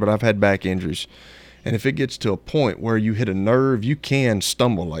back surgery, but I've had back injuries. And if it gets to a point where you hit a nerve, you can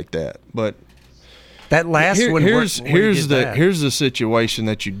stumble like that. But that last one. Here's the situation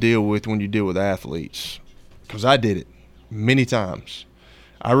that you deal with when you deal with athletes, because I did it many times.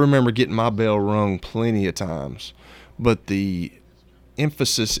 I remember getting my bell rung plenty of times, but the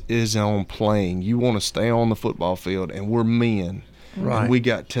emphasis is on playing. You want to stay on the football field, and we're men. Right. And we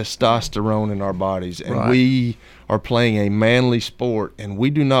got testosterone in our bodies, and we are playing a manly sport, and we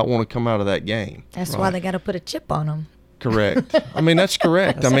do not want to come out of that game. That's why they got to put a chip on them. Correct. I mean, that's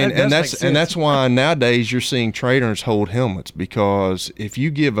correct. That's why nowadays you're seeing trainers hold helmets, because if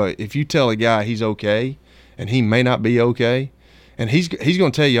you tell a guy he's okay, and he may not be okay, and he's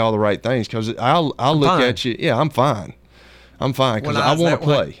going to tell you all the right things, because I'll look at you. Yeah, I'm fine because I want to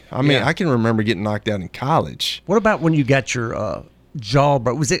play. I mean, I can remember getting knocked out in college. What about when you got your jaw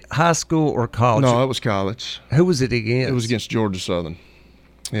broke? Was it high school or college? No, it was college. Who was it against? It was against Georgia Southern.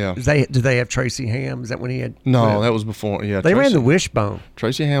 Yeah. Did they have Tracy Ham? Is that when he had? No, that was before. Yeah, they ran the wishbone.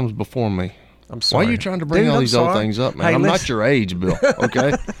 Tracy Ham was before me. I'm sorry. Why are you trying to bring all these old things up, man? Hey, I'm not your age, Bill.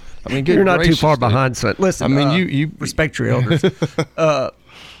 Okay. I mean, you're not too far behind, son. Listen, I mean, you respect your elders.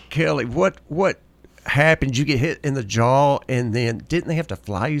 Kelly, what happened? Did you get hit in the jaw, and then didn't they have to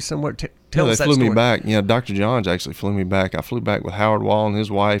fly you somewhere? Tell Yeah, us they that flew story. me back. Yeah, Dr. Johns actually flew me back. I flew back with Howard Wall and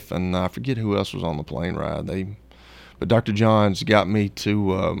his wife, and I forget who else was on the plane ride. But Dr. Johns got me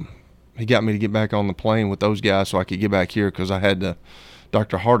to get back on the plane with those guys so I could get back here because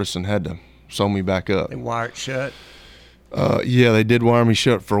Dr. Hardison had to sew me back up. They wire it shut. Yeah, they did wire me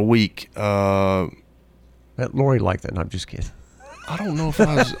shut for a week. Lori liked that. No, I'm just kidding. I don't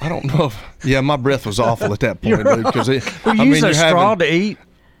know if yeah, my breath was awful at that point, dude. Because Were you using a straw to eat?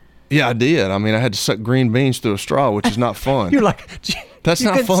 Yeah, I did. I mean, I had to suck green beans through a straw, which is not fun. You're like, that's you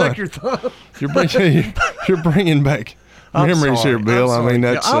not fun. Suck your thumb. You're bringing back memories here, Bill. I mean,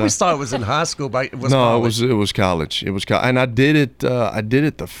 that's. I always thought it was in high school, but it was no, college. it was college. It was and I did it. I did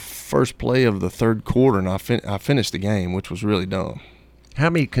it the first play of the third quarter, and I finished the game, which was really dumb. How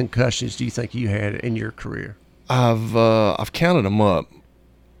many concussions do you think you had in your career? I've counted them up.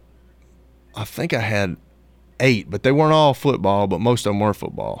 I think I had 8, but they weren't all football, but most of them were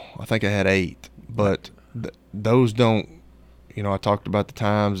football. I think I had 8, but those don't, I talked about the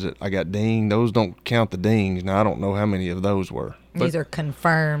times that I got dinged. Those don't count the dings. Now, I don't know how many of those were. These are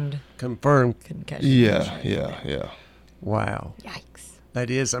confirmed concussions. Yeah. Wow. Yikes. That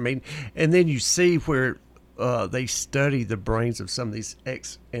is, I mean, and then you see where they study the brains of some of these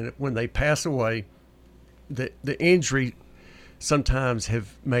and when they pass away, the injury sometimes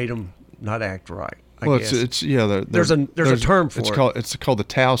have made them not act right. I guess. There's a term for it. It's called the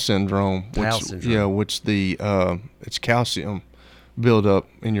Tau syndrome. Which it's calcium buildup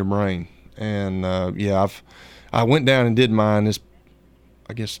in your brain, and I went down and did mine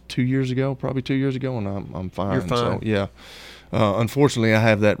I guess 2 years ago, and I'm fine. You're fine. So yeah, unfortunately, I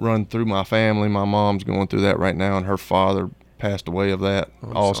have that run through my family. My mom's going through that right now, and her father passed away of that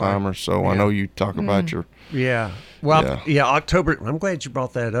Alzheimer's. So I know you talk about your. Yeah. Well, October. I'm glad you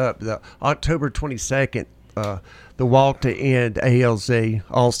brought that up. The October 22nd, the Walk to End ALZ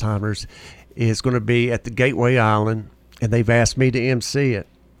Alzheimer's is going to be at the Gateway Island, and they've asked me to MC it.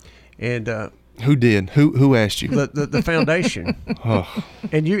 And who did? Who asked you? The foundation.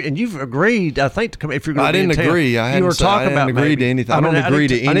 And you've agreed, I think, to come if you're going to. I didn't agree. I didn't agree to anything. I don't agree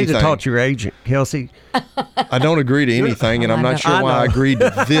to anything. I need to talk to your agent, Kelsey. I don't agree to anything, and I'm not sure why I agreed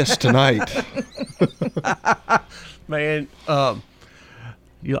to this tonight. Man, I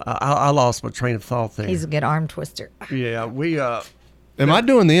lost my train of thought there. He's a good arm twister. Yeah, we. Am I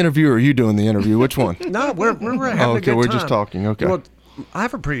doing the interview or are you doing the interview? Which one? No, we're having a good time. Okay, we're just talking. Okay. Well, I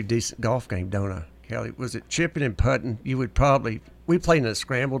have a pretty decent golf game, don't I, Kelly? Was it chipping and putting? We played in a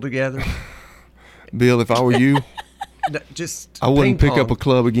scramble together. Bill, if I were you, I wouldn't pick up a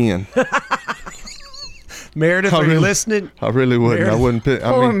club again. Meredith, are you listening? I really wouldn't. Meredith. I wouldn't pick.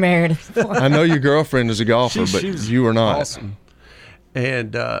 Poor Meredith. I know your girlfriend is a golfer, but you are not. Awesome.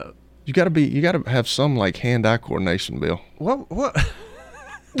 And you got to have some like hand-eye coordination, Bill. What?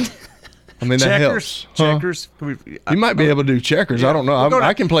 I mean, that helps. Checkers. You might be able to do checkers. I don't know.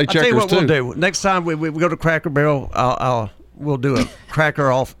 I can play checkers too. I'll tell you what we'll do. Next time we go to Cracker Barrel, we'll do a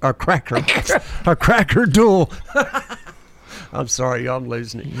a cracker duel. I'm sorry, I'm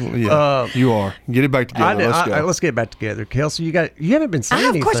losing it. Yeah, you are. Get it back together. Let's go. Let's get back together. Kelsey, you haven't been saying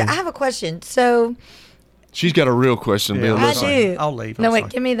anything. I have a question. So she's got a real question, Bill. I do. I'll leave. No, wait,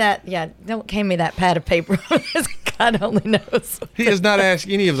 give me that. Yeah, don't give me that pad of paper. God only knows. He has not asked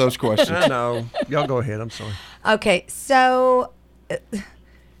any of those questions. I know. Y'all go ahead. I'm sorry. Okay, so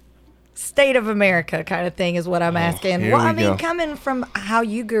state of America kind of thing is what I'm asking. Here we go. Coming from how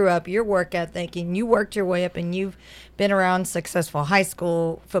you grew up, your work ethic, and you worked your way up, and you've been around successful high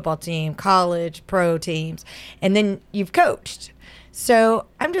school football team, college, pro teams, and then you've coached. So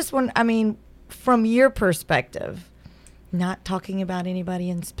I'm just wondering, from your perspective, not talking about anybody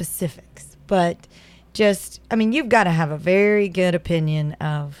in specifics, but just, you've got to have a very good opinion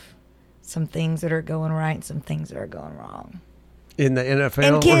of some things that are going right and some things that are going wrong. In the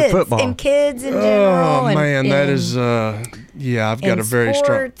NFL or football? And kids in general. Oh, man, that is, I've got a very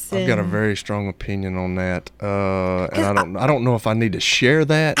strong opinion on that. And I don't know if I need to share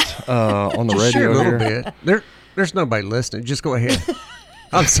that on the radio share a little here. bit. There's nobody listening. Just go ahead.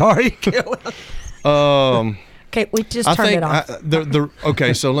 I'm sorry. Okay, we just turned it off.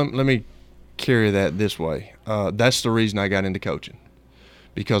 Okay, so let me carry that this way. That's the reason I got into coaching,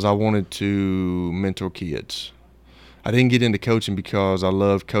 because I wanted to mentor kids. I didn't get into coaching because I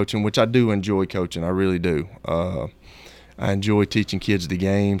love coaching, which I do enjoy coaching. I really do. I enjoy teaching kids the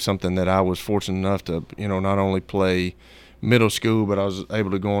game, something that I was fortunate enough to, not only play middle school, but I was able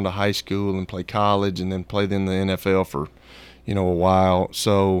to go on to high school and play college and then play in the NFL for, a while.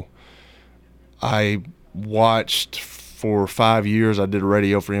 So I watched for 5 years. I did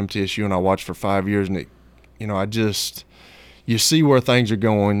radio for MTSU, and I watched for 5 years, and you see where things are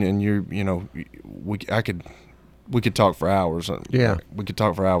going, and we could talk for hours. Yeah, we could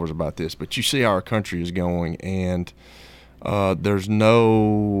talk for hours about this, but you see how our country is going, and there's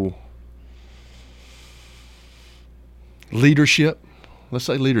no leadership. Let's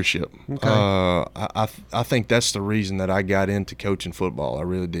say leadership. Okay. I think that's the reason that I got into coaching football. I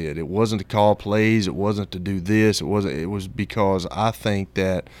really did. It wasn't to call plays. It wasn't to do this. It was because I think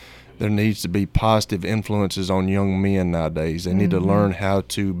that there needs to be positive influences on young men nowadays. They need to learn how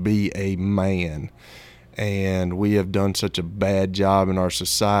to be a man. And we have done such a bad job in our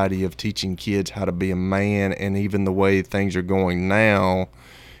society of teaching kids how to be a man. And even the way things are going now,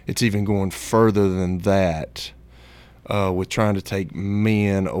 it's even going further than that. With trying to take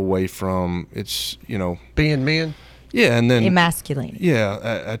men away from being men. Yeah, and then emasculating.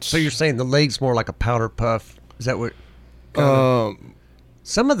 Yeah, so you're saying the league's more like a powder puff? Is that what?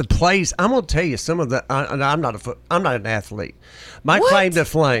 Some of the plays, I'm gonna tell you. Some of the I'm not an athlete. My claim to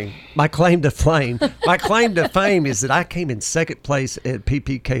fame is that I came in second place at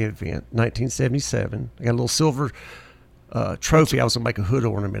PPK event 1977. I got a little silver trophy. I was gonna make a hood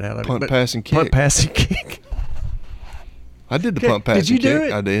ornament out of it. Punt, pass, and kick. Punt, pass, and kick. I did the punt, pass, and kick. Did you do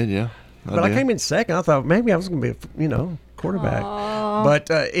it? I did, yeah. I came in second. I thought maybe I was going to be a quarterback. But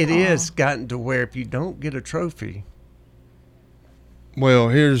it is gotten to where if you don't get a trophy. Well,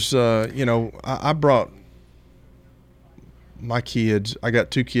 here's, I brought my kids. I got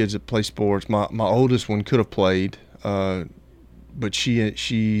 2 kids that play sports. My oldest one could have played, but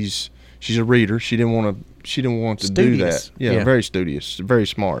she's a reader. She didn't want to do that. Yeah, very studious, very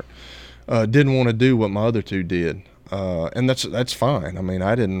smart. Didn't want to do what my other 2 did. And that's fine. I mean,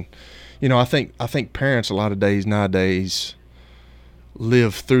 I didn't, I think parents a lot of days nowadays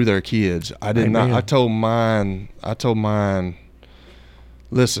live through their kids. I did not. I told mine,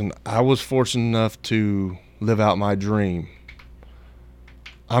 listen, I was fortunate enough to live out my dream.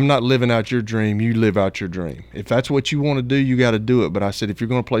 I'm not living out your dream. You live out your dream. If that's what you want to do, you got to do it. But I said, if you're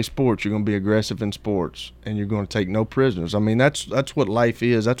going to play sports, you're going to be aggressive in sports, and you're going to take no prisoners. I mean, that's what life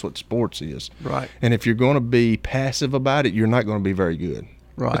is. That's what sports is. Right. And if you're going to be passive about it, you're not going to be very good.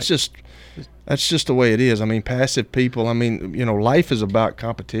 Right. That's just the way it is. I mean, passive people. I mean, life is about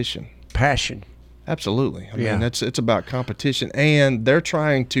competition. Passion. Absolutely. I mean, it's about competition, and they're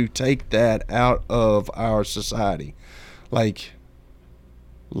trying to take that out of our society. Like,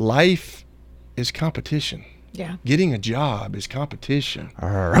 life is competition. Yeah. Getting a job is competition.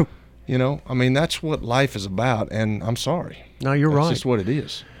 I mean, that's what life is about, and I'm sorry. No, you're right. That's just what it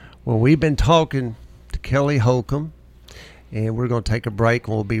is. Well, we've been talking to Kelly Holcomb, and we're going to take a break,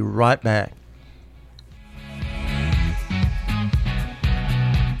 and we'll be right back.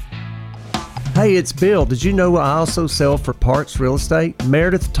 Hey, it's Bill. Did you know I also sell for Parts Real Estate?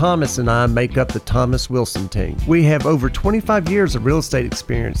 Meredith Thomas and I make up the Thomas Wilson team. We have over 25 years of real estate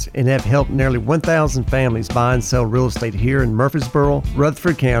experience and have helped nearly 1,000 families buy and sell real estate here in Murfreesboro,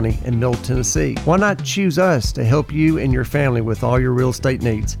 Rutherford County, and Middle Tennessee. Why not choose us to help you and your family with all your real estate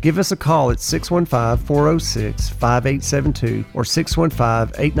needs? Give us a call at 615-406-5872 or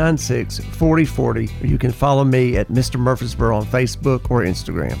 615-896-4040, or you can follow me at Mr. Murfreesboro on Facebook or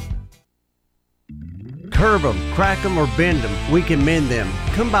Instagram. Curb them, crack them, or bend them, we can mend them.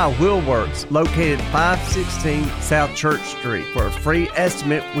 Come by Wheelworks, located at 516 South Church Street. For a free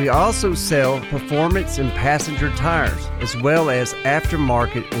estimate, we also sell performance and passenger tires, as well as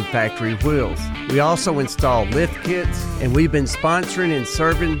aftermarket and factory wheels. We also install lift kits, and we've been sponsoring and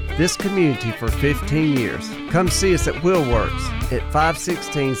serving this community for 15 years. Come see us at Wheelworks at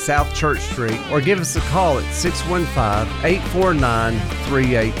 516 South Church Street, or give us a call at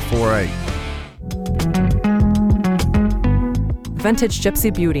 615-849-3848. Vintage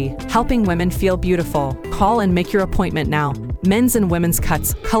Gypsy Beauty, helping women feel beautiful. Call and make your appointment now. Men's and women's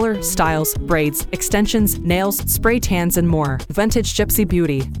cuts, color, styles, braids, extensions, nails, spray tans, and more. Vintage Gypsy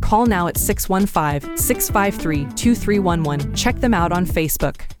Beauty. Call now at 615-653-2311. Check them out on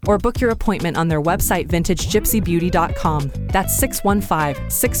Facebook or book your appointment on their website, vintagegypsybeauty.com. That's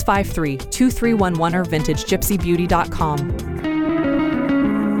 615-653-2311 or vintagegypsybeauty.com.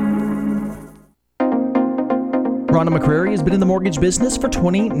 Rhonda McCrary has been in the mortgage business for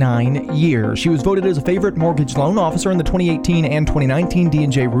 29 years. She was voted as a favorite mortgage loan officer in the 2018 and 2019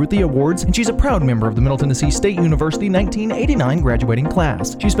 D&J Ruthie Awards, and she's a proud member of the Middle Tennessee State University 1989 graduating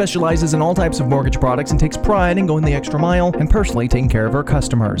class. She specializes in all types of mortgage products and takes pride in going the extra mile and personally taking care of her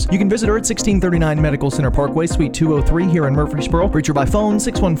customers. You can visit her at 1639 Medical Center Parkway, Suite 203 here in Murfreesboro. Reach her by phone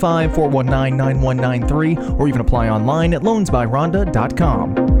 615-419-9193 or even apply online at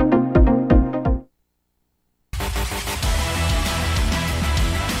loansbyrhonda.com.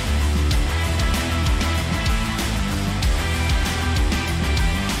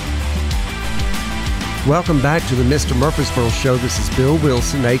 Welcome back to the Mr. Murfreesboro Show. This is Bill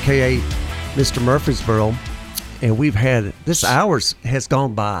Wilson, a.k.a. Mr. Murfreesboro. And we've had, this hours has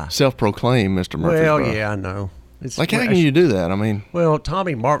gone by. Self-proclaimed Mr. Murfreesboro. Well, yeah, I know. It's like, how can you do that? I mean. Well,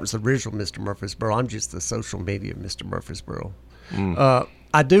 Tommy Martin's the original Mr. Murfreesboro. I'm just the social media Mr. Murfreesboro.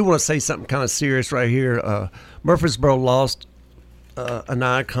 I do want to say something kind of serious right here. Murfreesboro lost an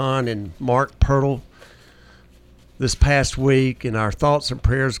icon in Mark Pirtle this past week, and our thoughts and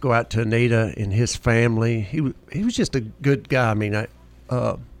prayers go out to Anita and his family. He was just a good guy. I mean,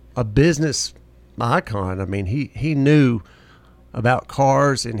 a business icon. I mean, he knew about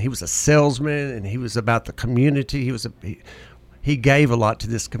cars, and he was a salesman, and he was about the community. He gave a lot to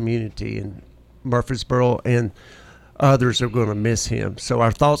this community in Murfreesboro, and others are going to miss him. So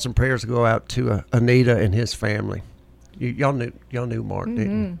our thoughts and prayers go out to Anita and his family. Y'all knew Mark,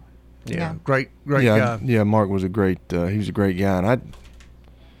 didn't you? Yeah, great guy. Yeah, Mark was he was a great guy. And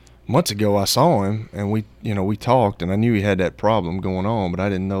months ago I saw him, and we talked, and I knew he had that problem going on, but I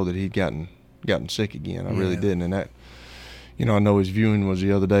didn't know that he'd gotten sick again. I really didn't. And that, I know his viewing was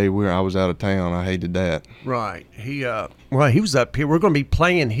the other day where I was out of town. I hated that. Right. He was up here. We're going to be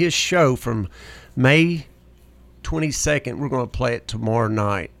playing his show from May 22nd. We're going to play it tomorrow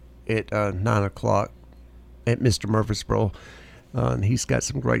night at 9:00 at Mr. Murfreesboro. And he's got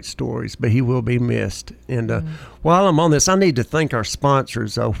some great stories, but he will be missed. And while I'm on this, I need to thank our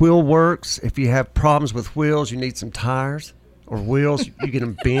sponsors. Wheel Works. If you have problems with wheels, you need some tires or wheels, you get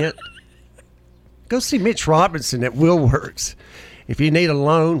them bent, go see Mitch Robinson at Wheel Works. If you need a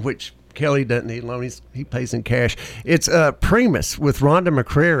loan, which Kelly doesn't need a loan, he pays in cash. It's Primus with Rhonda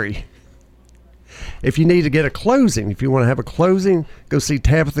McCrary. If you need to get a closing, if you want to have a closing, go see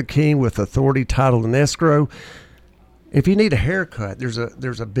Tabitha King with Authority Title and Escrow. If you need a haircut, there's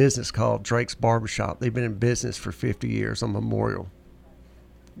a business called Drake's Barbershop. They've been in business for 50 years on Memorial.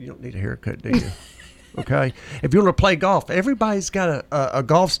 You don't need a haircut, do you? Okay. If you want to play golf, everybody's got a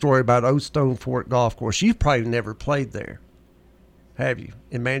golf story about Old Stone Fort Golf Course. You've probably never played there, have you?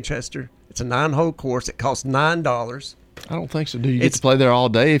 In Manchester, it's a 9-hole course. It costs $9. I don't think so. Do you get to play there all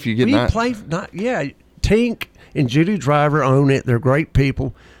day if you get Yeah. Tink and Judy Driver own it. They're great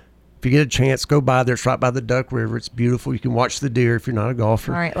people. If you get a chance, go by there. It's right by the Duck River. It's beautiful. You can watch the deer if you're not a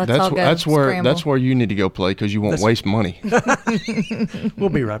golfer. All right, let's all go. That's where you need to go play because you won't waste money. We'll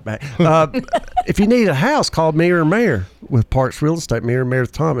be right back. If you need a house, call Mayor Mayor with Parks Real Estate, Mayor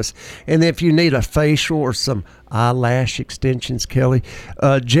Thomas. And if you need a facial or some eyelash extensions, Kelly,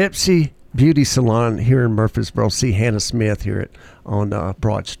 Gypsy Beauty Salon here in Murfreesboro. See Hannah Smith here on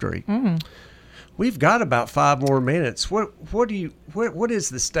Broad Street. We've got about 5 more minutes. What is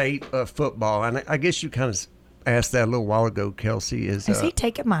the state of football? And I guess you kind of asked that a little while ago, Kelsey. Is he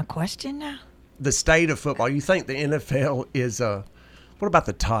taking my question now? The state of football. You think the NFL is what about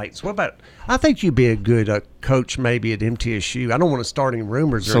the Titans? I think you'd be a good coach maybe at MTSU. I don't want to start any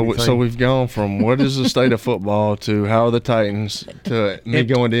rumors or anything. So we've gone from what is the state of football to how are the Titans to me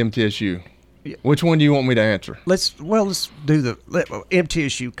going to MTSU. Which one do you want me to answer? Let's do the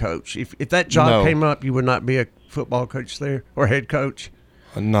MTSU coach. If that job came up, you would not be a football coach there or head coach?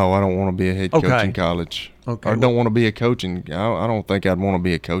 No, I don't want to be a head coach in college. Okay. I don't want to be a coach I don't think I'd want to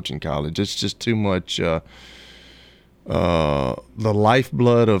be a coach in college. It's just too much. The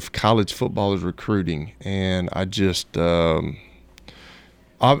lifeblood of college football is recruiting, and I just, I'm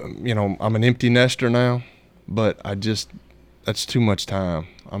an empty nester now, but that's too much time.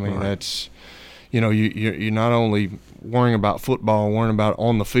 I mean, that's. You're not only worrying about football, worrying about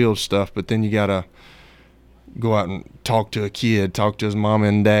on the field stuff, but then you got to go out and talk to a kid, talk to his mama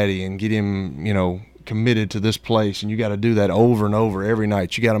and daddy, and get him, committed to this place. And you got to do that over and over every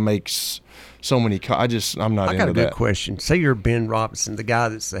night. You got to make so many. I'm not into that. I got a good question. Say you're Ben Robinson, the guy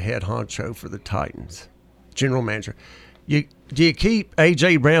that's the head honcho for the Titans, general manager. Do you keep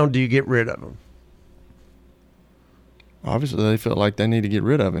A.J. Brown? Do you get rid of him? Obviously, they feel like they need to get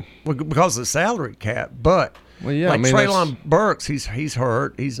rid of him. Well, because of the salary cap. But Treylon Burks, he's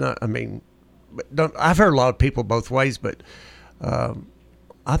hurt. He's not. I mean, I've heard a lot of people both ways, but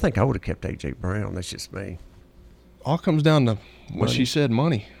I think I would have kept A.J. Brown. That's just me. All comes down to what she said,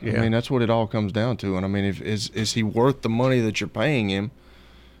 money. Yeah. I mean, that's what it all comes down to. And I mean, is he worth the money that you're paying him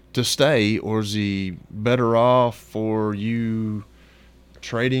to stay, or is he better off for you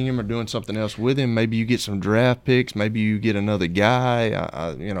trading him or doing something else with him? Maybe you get some draft picks. Maybe you get another guy.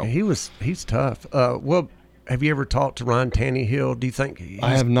 He's tough. Well, have you ever talked to Ryan Tannehill? Do you think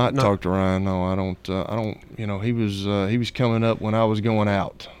I have not talked to Ryan? No, I don't. He was coming up when I was going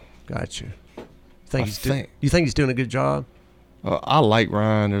out. Gotcha. You think he's doing a good job? I like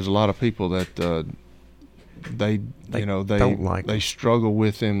Ryan. There's a lot of people that they don't like him. They struggle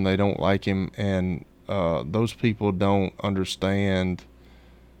with him. They don't like him, and those people don't understand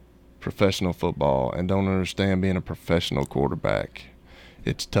professional football and don't understand being a professional quarterback.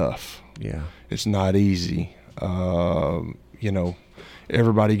 It's tough. Yeah. It's not easy.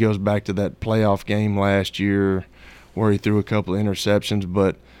 Everybody goes back to that playoff game last year where he threw a couple of interceptions,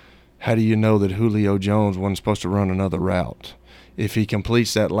 but how do you know that Julio Jones wasn't supposed to run another route? If he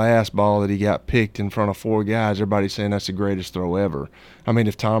completes that last ball that he got picked in front of 4 guys, everybody's saying that's the greatest throw ever. I mean,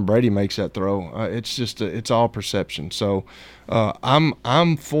 if Tom Brady makes that throw, it's all perception. So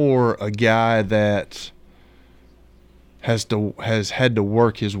I'm for a guy that has had to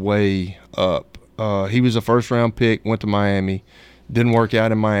work his way up. He was a first-round pick, went to Miami, didn't work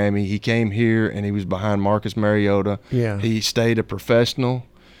out in Miami. He came here and he was behind Marcus Mariota. Yeah. He stayed a professional.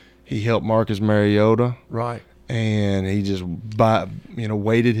 He helped Marcus Mariota. Right. And he just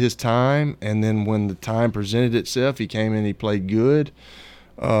waited his time, and then when the time presented itself, he came in. He played good.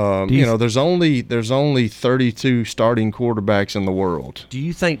 There's only 32 starting quarterbacks in the world. Do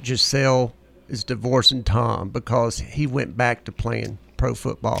you think Giselle is divorcing Tom because he went back to playing pro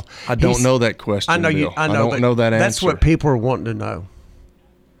football? I don't know that question. I know Bill. I don't know that answer. That's what people are wanting to know.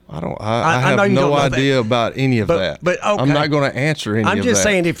 I have no idea about any of that. But okay. I'm not going to answer any of that. I'm just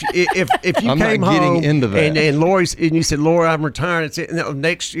saying if you I'm came not getting home into that. and you said, Lori, I'm retiring.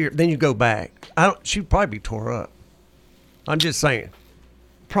 Next year, then you go back. She'd probably be tore up. I'm just saying.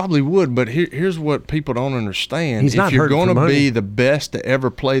 Probably would, but here's what people don't understand. If you're going to be the best to ever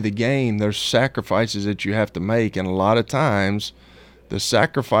play the game, there's sacrifices that you have to make, and a lot of times the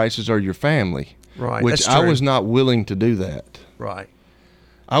sacrifices are your family. Right. Which I was not willing to do that. Right.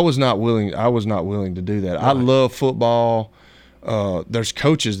 I was not willing to do that. Right. I love football. There's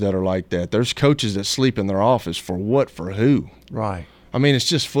coaches that are like that. There's coaches that sleep in their office for what? For who? Right. I mean, it's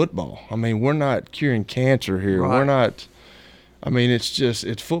just football. I mean, we're not curing cancer here. Right. We're not. I mean,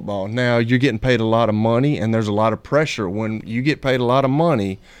 it's football. Now, you're getting paid a lot of money, and there's a lot of pressure. When you get paid a lot of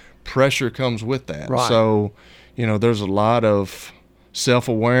money, pressure comes with that. Right. So, there's a lot of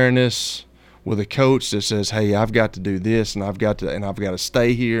self-awareness with a coach that says, hey, I've got to do this, and I've got to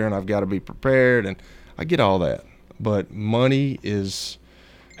stay here, and I've got to be prepared, and I get all that. But money is,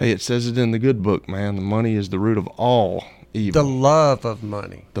 hey, it says it in the good book, man. The money is the root of all evil. The love of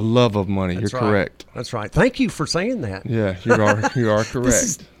money. The love of money. That's You're right. correct. That's right. Thank you for saying that. Yeah, you are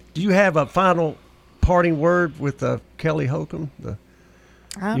correct. Do you have a final parting word with Kelly Holcomb?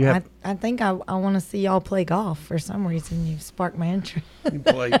 I think I want to see y'all play golf for some reason. You sparked my interest. You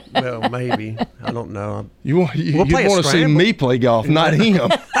play, well, maybe. I don't know. You want to see me play golf, not him.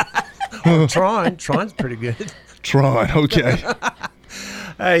 Tron's pretty good. Tron, okay.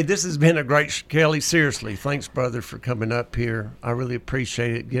 Hey, this has been a great, Kelly, seriously, thanks, brother, for coming up here. I really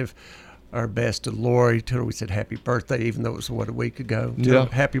appreciate it. Give our best to Lori. Tell her we said happy birthday, even though it was, a week ago. Yeah.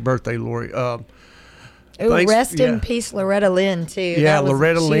 Happy birthday, Lori. Rest in peace, Loretta Lynn, too. Yeah,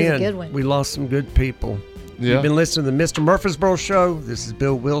 Loretta Lynn. She was a good one. We lost some good people. Yeah. You've been listening to the Mr. Murfreesboro Show. This is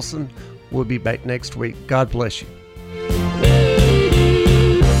Bill Wilson. We'll be back next week. God bless you.